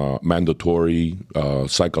mandatory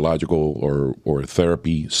psychological or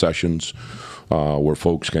therapy sessions where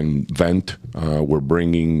folks can vent. We're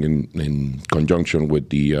bringing in conjunction with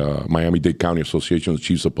the Miami-Dade County Association of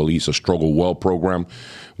Chiefs of Police a Struggle Well program,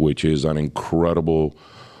 which is an incredible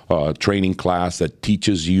training class that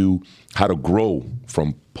teaches you how to grow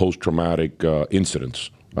from post-traumatic incidents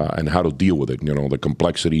and how to deal with it. The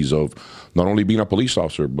complexities of not only being a police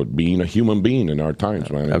officer, but being a human being in our times,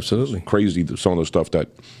 man. Absolutely. It's crazy, some of the stuff that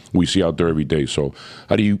we see out there every day. So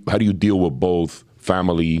how do you deal with both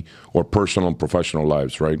family or personal and professional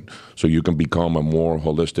lives, right? So you can become a more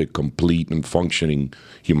holistic, complete, and functioning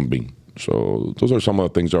human being. So those are some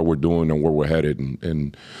of the things that we're doing and where we're headed.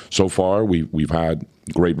 And so far, we've had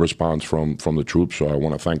great response from the troops. So I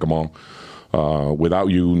want to thank them all. Without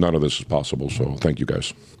you, none of this is possible. So thank you,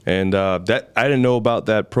 guys. And that I didn't know about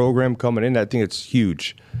that program coming in. I think it's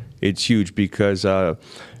huge. It's huge because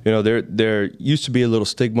there used to be a little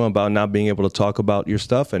stigma about not being able to talk about your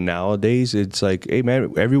stuff, and nowadays it's like, hey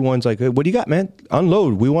man, everyone's like, hey, what do you got, man?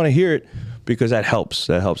 Unload. We want to hear it. Because that helps.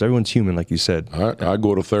 That helps. Everyone's human, like you said. I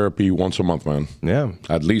go to therapy once a month, man. Yeah.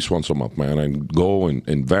 At least once a month, man. And go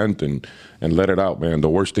and vent and let it out, man. The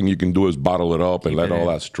worst thing you can do is bottle it up and let all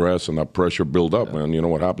that stress and that pressure build up, man. You know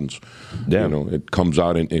what happens? Yeah. It comes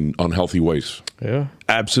out in unhealthy ways. Yeah.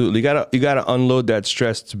 Absolutely. You gotta unload that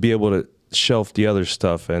stress to be able to shelf the other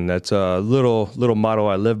stuff. And that's a little motto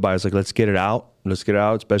I live by. It's like, let's get it out. Let's get it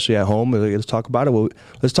out, especially at home. Let's talk about it. Well,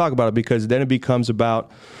 let's talk about it, because then it becomes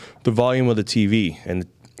about the volume of the TV, and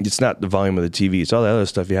it's not the volume of the TV. It's all the other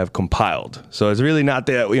stuff you have compiled. So it's really not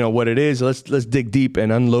that, what it is. Let's dig deep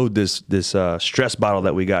and unload this stress bottle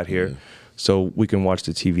that we got here, so we can watch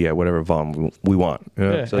the TV at whatever volume we want.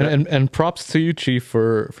 Yeah. So and props to you, Chief,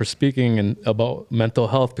 for speaking about mental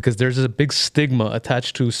health, because there's a big stigma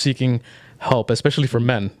attached to seeking help, especially for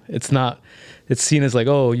men. It's seen as like,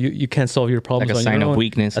 oh, you can't solve your problems like a on sign your own. of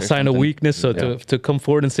weakness. A sign of weakness. So to come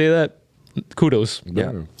forward and say that, kudos.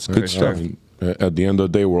 yeah, it's good stuff. At the end of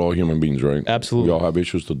the day, we're all human beings, right? Absolutely. We all have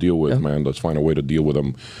issues to deal with, man. Let's find a way to deal with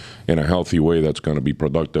them in a healthy way that's going to be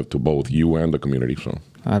productive to both you and the community. So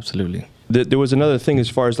Absolutely. There was another thing as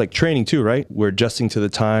far as like training too, right? We're adjusting to the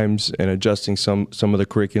times and adjusting some of the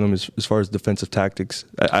curriculum as far as defensive tactics.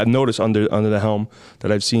 I've noticed under the helm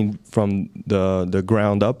that I've seen from the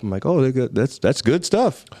ground up. I'm like, oh, that's good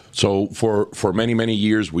stuff. So for many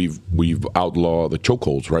years, we've outlawed the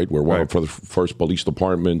chokeholds, right? We're one of the first police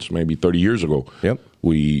departments, maybe 30 years ago. Yep.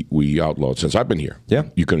 we outlawed since I've been here. Yeah.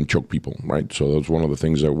 You couldn't choke people, right? So that was one of the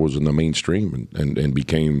things that was in the mainstream and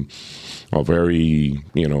became a very,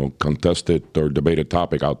 contested or debated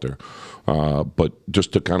topic out there. But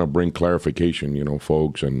just to kind of bring clarification,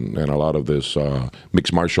 folks, and a lot of this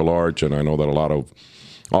mixed martial arts, and I know that a lot of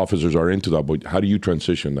officers are into that, but how do you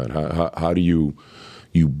transition that? How do you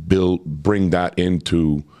bring that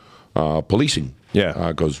into policing?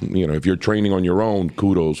 Yeah. Because, if you're training on your own,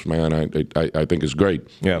 kudos, man, I think it's great.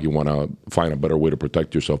 Yeah. You want to find a better way to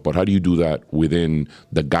protect yourself. But how do you do that within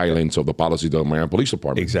the guidelines of the policies of the Miami Police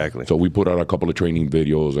Department? Exactly. So we put out a couple of training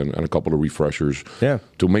videos and a couple of refreshers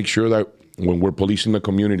to make sure that when we're policing the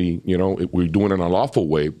community, we're doing it in a lawful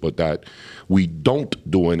way, but that we don't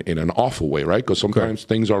do it in an awful way, right? Because sometimes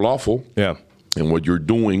things are lawful. Yeah. And what you're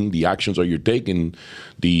doing, the actions that you're taking,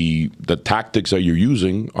 the tactics that you're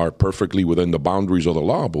using are perfectly within the boundaries of the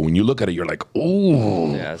law. But when you look at it, you're like,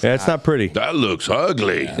 oh, Yeah, it's not pretty. that looks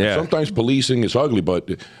ugly. Yeah. Sometimes policing is ugly, but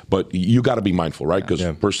you got to be mindful, right? Because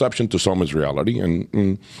perception to some is reality.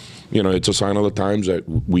 And it's a sign of the times that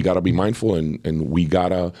we got to be mindful and we got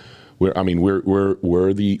to,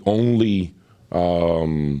 we're the only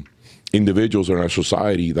individuals in our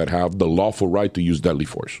society that have the lawful right to use deadly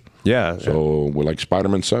force. Yeah. So, like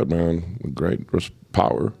Spider-Man said, man, with great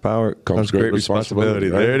power comes great responsibility.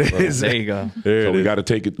 Right? There it is. There you go. So we got to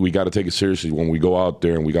take it. We got to take it seriously when we go out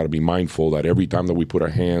there, and we got to be mindful that every time that we put our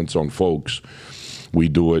hands on folks, we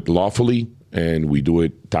do it lawfully and we do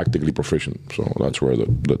it tactically proficient. So that's where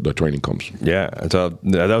the training comes. Yeah. So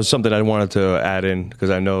that was something I wanted to add in because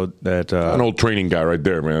I know that An old training guy right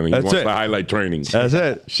there, man. He wants it. to highlight training. That's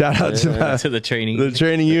it. Shout out To the training. the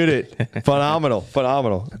training unit. Phenomenal.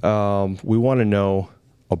 We want to know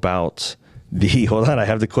about hold on, I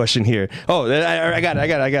have the question here. Oh, I got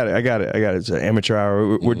it. It's an amateur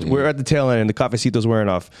hour. We're at the tail end and the cafecito's wearing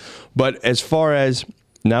off. But as far as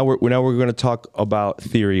now we're going to talk about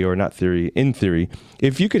theory or not theory. In theory,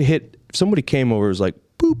 if you could if somebody came over, was like,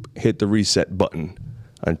 boop, hit the reset button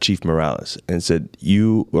on Chief Morales and said,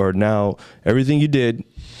 you are now, everything you did,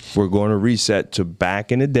 we're going to reset to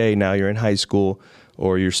back in the day. Now you're in high school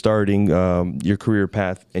or you're starting your career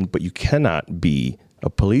path, but you cannot be a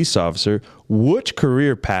police officer. Which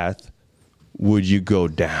career path would you go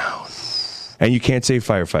down? And you can't say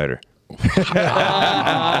firefighter.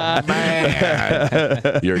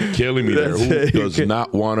 Man, you're killing me there. Who does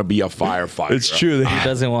not want to be a firefighter? It's true. Who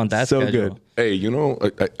doesn't want that so schedule? good. Hey,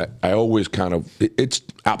 I always kind of, it's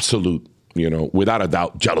absolute, without a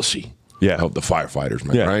doubt, jealousy of the firefighters,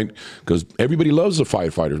 man, right? Because everybody loves the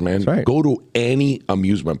firefighters, man. Right. Go to any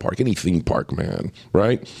amusement park, any theme park, man,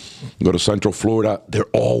 right? Go to Central Florida, they're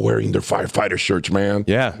all wearing their firefighter shirts, man.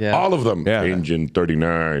 Yeah. All of them. Yeah. Engine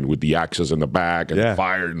 39 with the axes in the back and the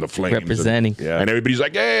fire and the flames. Representing. And everybody's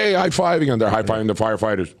like, hey, high-fiving, and they're high-fiving the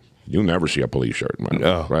firefighters. You'll never see a police shirt, man.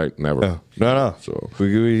 No. Right? Never. No. So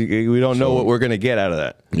we don't know what we're going to get out of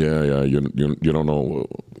that. yeah. You don't know.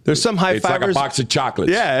 There's some high It's like a fivers. box of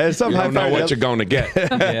chocolates. Yeah, it's some you don't know high-fivers. what you're going to get.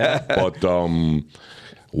 Yeah. But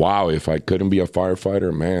wow, if I couldn't be a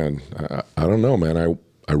firefighter, man, I don't know, man.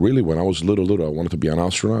 I really, when I was little, I wanted to be an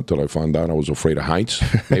astronaut till I found out I was afraid of heights.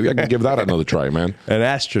 Maybe I can give that another try, man. An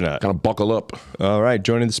astronaut. Kind of buckle up. All right,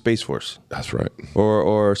 joining the Space Force. That's right.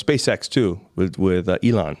 Or SpaceX, too, with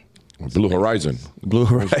Elon. Blue Horizon. Blue We'll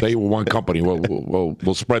Horizon. stay with one company.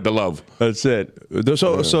 We'll spread the love. That's it.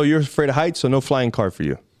 So you're afraid of heights, so no flying car for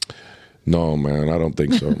you. No, man, I don't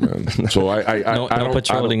think so, man. So No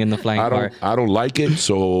patrolling in the flying car. I don't like it.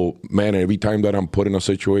 So, man, every time that I'm put in a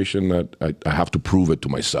situation that I have to prove it to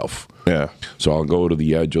myself. Yeah. So I'll go to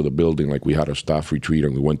the edge of the building, like we had a staff retreat,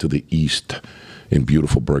 and we went to the east in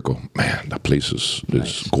beautiful Brickell. Man, that place is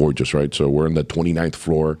gorgeous, right? So we're in the 29th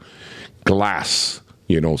floor, glass.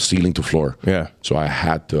 Ceiling to floor. Yeah. So I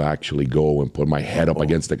had to actually go and put my head up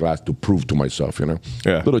against the glass to prove to myself, Yeah.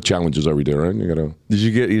 Little challenges every day, right? You gotta. Did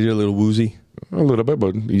you get a little woozy? A little bit,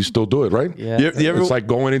 but you still do it, right? Yeah. You ever, It's like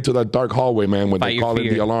going into that dark hallway, man, when Fight they your call in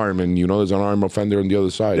fear. the alarm and there's an armed offender on the other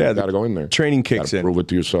side. Yeah, You got to go in there. training kicks Gotta in. Prove it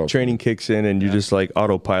to yourself. Training kicks in, and you're just like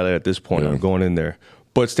autopilot at this point. Yeah. I'm going in there.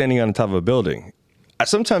 But standing on top of a building,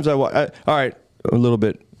 sometimes all right, a little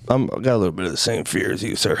bit. I got a little bit of the same fear as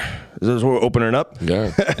you, sir. Is this where we're opening up? Yeah.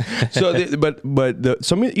 So, even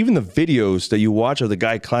the videos that you watch of the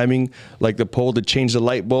guy climbing like the pole to change the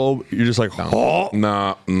light bulb, you're just like, oh,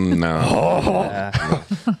 No. Or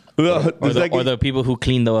the people who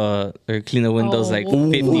clean the windows like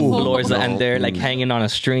 50 floors and they're like hanging on a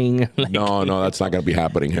string. Like, No, that's not going to be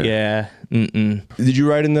happening here. Yeah. Mm-mm. Did you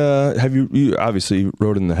ride in the? Have you obviously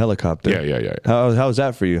rode in the helicopter? Yeah. How was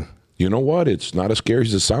that for you? You know what? It's not as scary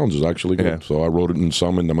as it sounds. It's actually good. Yeah. So I rode it in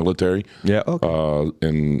some in the military. Yeah, okay.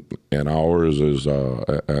 And ours is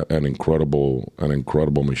an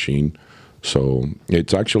incredible machine. So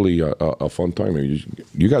it's actually a fun time.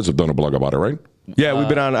 You guys have done a blog about it, right? Yeah, I've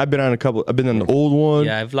been on a couple. I've been on the old one.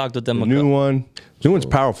 Yeah, I've vlogged with them. The new one. New one's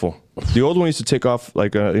powerful. The old one used to take off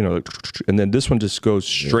like and then this one just goes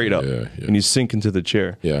straight up, and you sink into the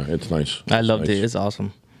chair. Yeah, it's nice. I loved nice. it. It's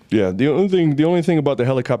awesome. Yeah, the only thing about the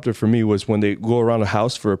helicopter for me was when they go around a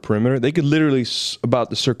house for a perimeter, they could literally about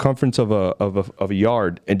the circumference of a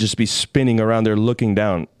yard and just be spinning around there looking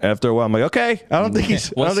down. After a while, I'm like, okay, I don't think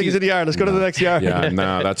he's in the yard. Let's go to the next yard. Yeah,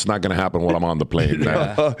 no, that's not gonna happen while I'm on the plane.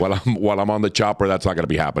 While I'm on the chopper, that's not gonna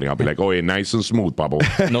be happening. I'll be like, oh, hey, nice and smooth, Pablo.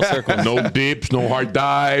 No circles. No dips, no hard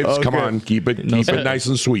dives. Okay. Come on, keep it nice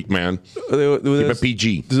and sweet, man. Keep it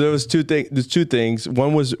PG. There was two things.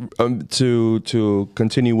 One was to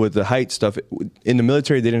continue with the height stuff. In the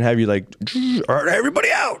military, they didn't have you like, all right, everybody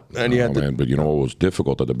out, and you had to. Man, but you know what was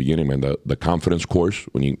difficult at the beginning, man? The confidence course,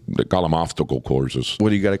 they call them obstacle courses. What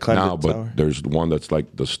do you got to climb now? the But tower? there's one that's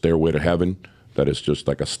like the Stairway to Heaven. That is just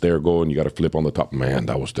like a stair go, and you got to flip on the top. Man,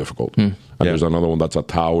 that was difficult. And there's another one that's a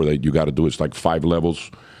tower that you got to do. It's like 5 levels,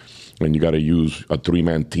 and you got to use a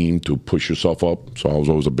 3-man team to push yourself up. So I was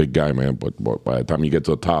always a big guy, man. But by the time you get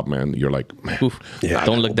to the top, man, you're like, man,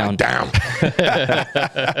 Don't look down.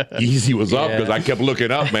 Easy was up because I kept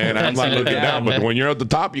looking up, man. I'm not looking down, but when you're at the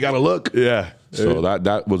top, you got to look. Yeah. So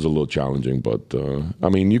that was a little challenging, but I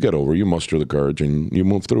mean, you get over, you muster the courage, and you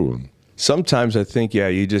move through. Sometimes I think,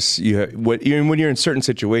 even when you're in certain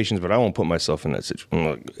situations, but I won't put myself in that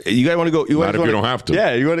situation. You guys want to go? Not if you don't have to.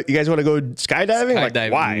 Yeah, you guys want to go skydiving? Like,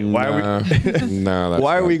 Skydiving. why? Why are we?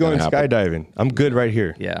 Why are we going skydiving? I'm good right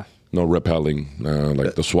here. Yeah. No rappelling,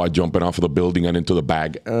 like the SWAT jumping off of the building and into the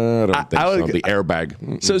bag. I don't think so. The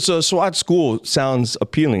airbag. So SWAT school sounds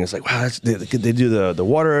appealing. It's like, wow, they do the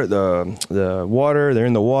water, the water. They're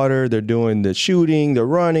in the water. They're doing the shooting, the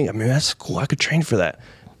running. I mean, that's cool. I could train for that.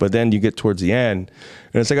 But then you get towards the end,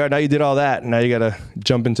 and it's like, all right, now you did all that, and now you got to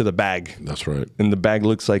jump into the bag. That's right. And the bag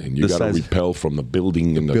looks like And you got to repel from the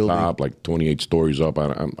building in the top, like 28 stories up.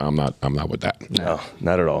 I'm not with that. No,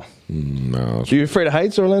 not at all. No. Are you afraid of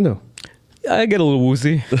heights, Orlando? I get a little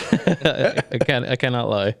woozy. I cannot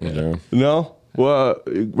lie. Yeah. No. Well,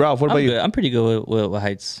 Ralph, what about I'm you? good. I'm pretty good with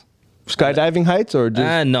heights. Skydiving heights or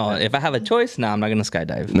just No, if I have a choice, I'm not gonna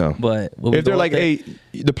skydive. No. But when we if they're go like, up there-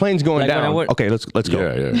 hey, the plane's going Like when I down. work- Okay, let's go.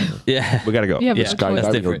 Yeah. yeah, We gotta go. Yeah, but Yeah. it's That's Skydiving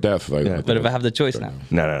or different. death. But if I have the choice now,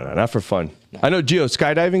 No, not for fun. I know Gio,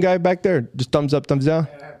 skydiving guy back there. Just thumbs up, thumbs down.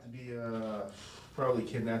 I have to be probably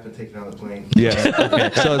kidnapped and taken on the plane. Yeah. So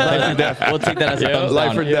it's life or death. we'll take that as a thumbs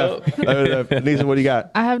Life down. or death. Lisa, what do you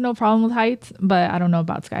got? I have no problem with heights, but I don't know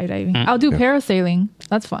about skydiving. I'll do parasailing.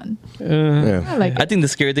 That's fun. Yeah. I like I it. think the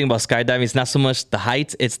scary thing about skydiving is not so much the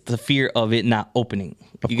heights; it's the fear of it not opening.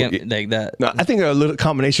 You get like that. No, I think a little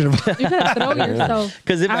combination of You gotta throw yourself.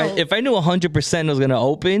 Because out. if I knew 100% it was gonna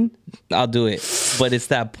open, I'll do it. But it's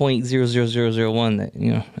that 0.00001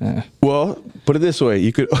 that Well, put it this way: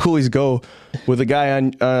 you could always go with a guy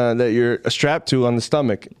on that you're strapped to on the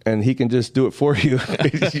stomach, and he can just do it for you,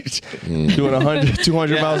 doing 100,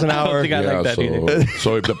 200 miles an I don't hour. think I like that either.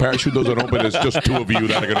 So if the parachute doesn't open, it's just 2 of you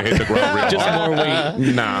that are gonna hit the ground real Just hard. more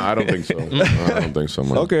weight. Nah, I don't think so. I don't think so,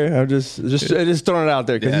 man. Okay, I'm just throwing it out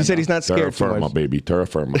there because he said he's not Terra scared too firma, much. baby. Terra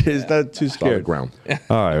firma. He's not too Solid scared. ground.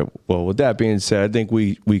 All right. Well, with that being said, I think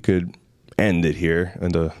we could end it here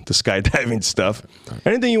and the skydiving stuff.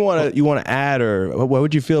 Anything you want to add, or what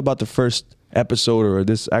would you feel about the first episode or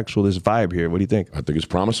this vibe here? What do you think? I think it's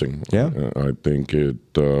promising. Yeah. I think it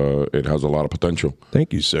has a lot of potential.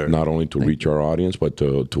 Thank you, sir. Not only to reach our audience, but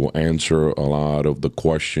to answer a lot of the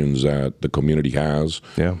questions that the community has.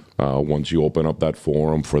 Yeah. Once you open up that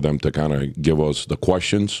forum for them to kind of give us the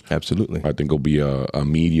questions, Absolutely. I think it'll be a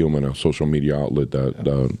medium and a social media outlet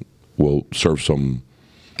that will serve some,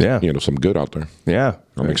 Yeah. some good out there. Yeah.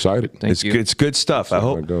 I'm excited. It's you. good. It's good stuff. I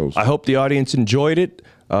how it goes. hope the audience enjoyed it.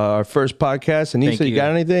 Our first podcast. Anissa, Thank you you.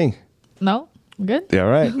 got anything? No, good. Yeah,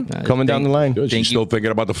 all right. Coming down the line. Good. Thank She's you. still thinking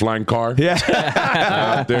about the flying car. Yeah.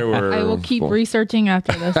 Out there were, I will keep researching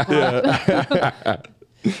after this.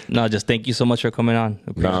 No, just thank you so much for coming on.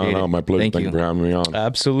 Appreciate it. my pleasure. Thank you for having me on.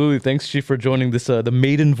 Absolutely. Thanks, Chief, for joining this the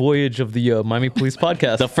maiden voyage of the Miami Police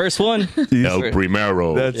Podcast. The first one. El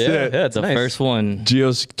Primero. That's it. it's The nice. first one.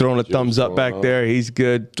 Gio's throwing a thumbs up back there. He's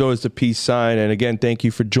good. Throw us the peace sign. And again, thank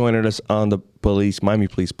you for joining us on the Miami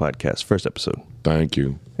Police Podcast, first episode. Thank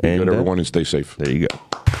you. Be And, good, everyone, and stay safe. There you go.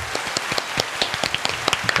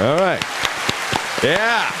 All right.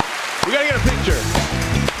 Yeah. We got to get a picture.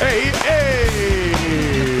 Hey, hey.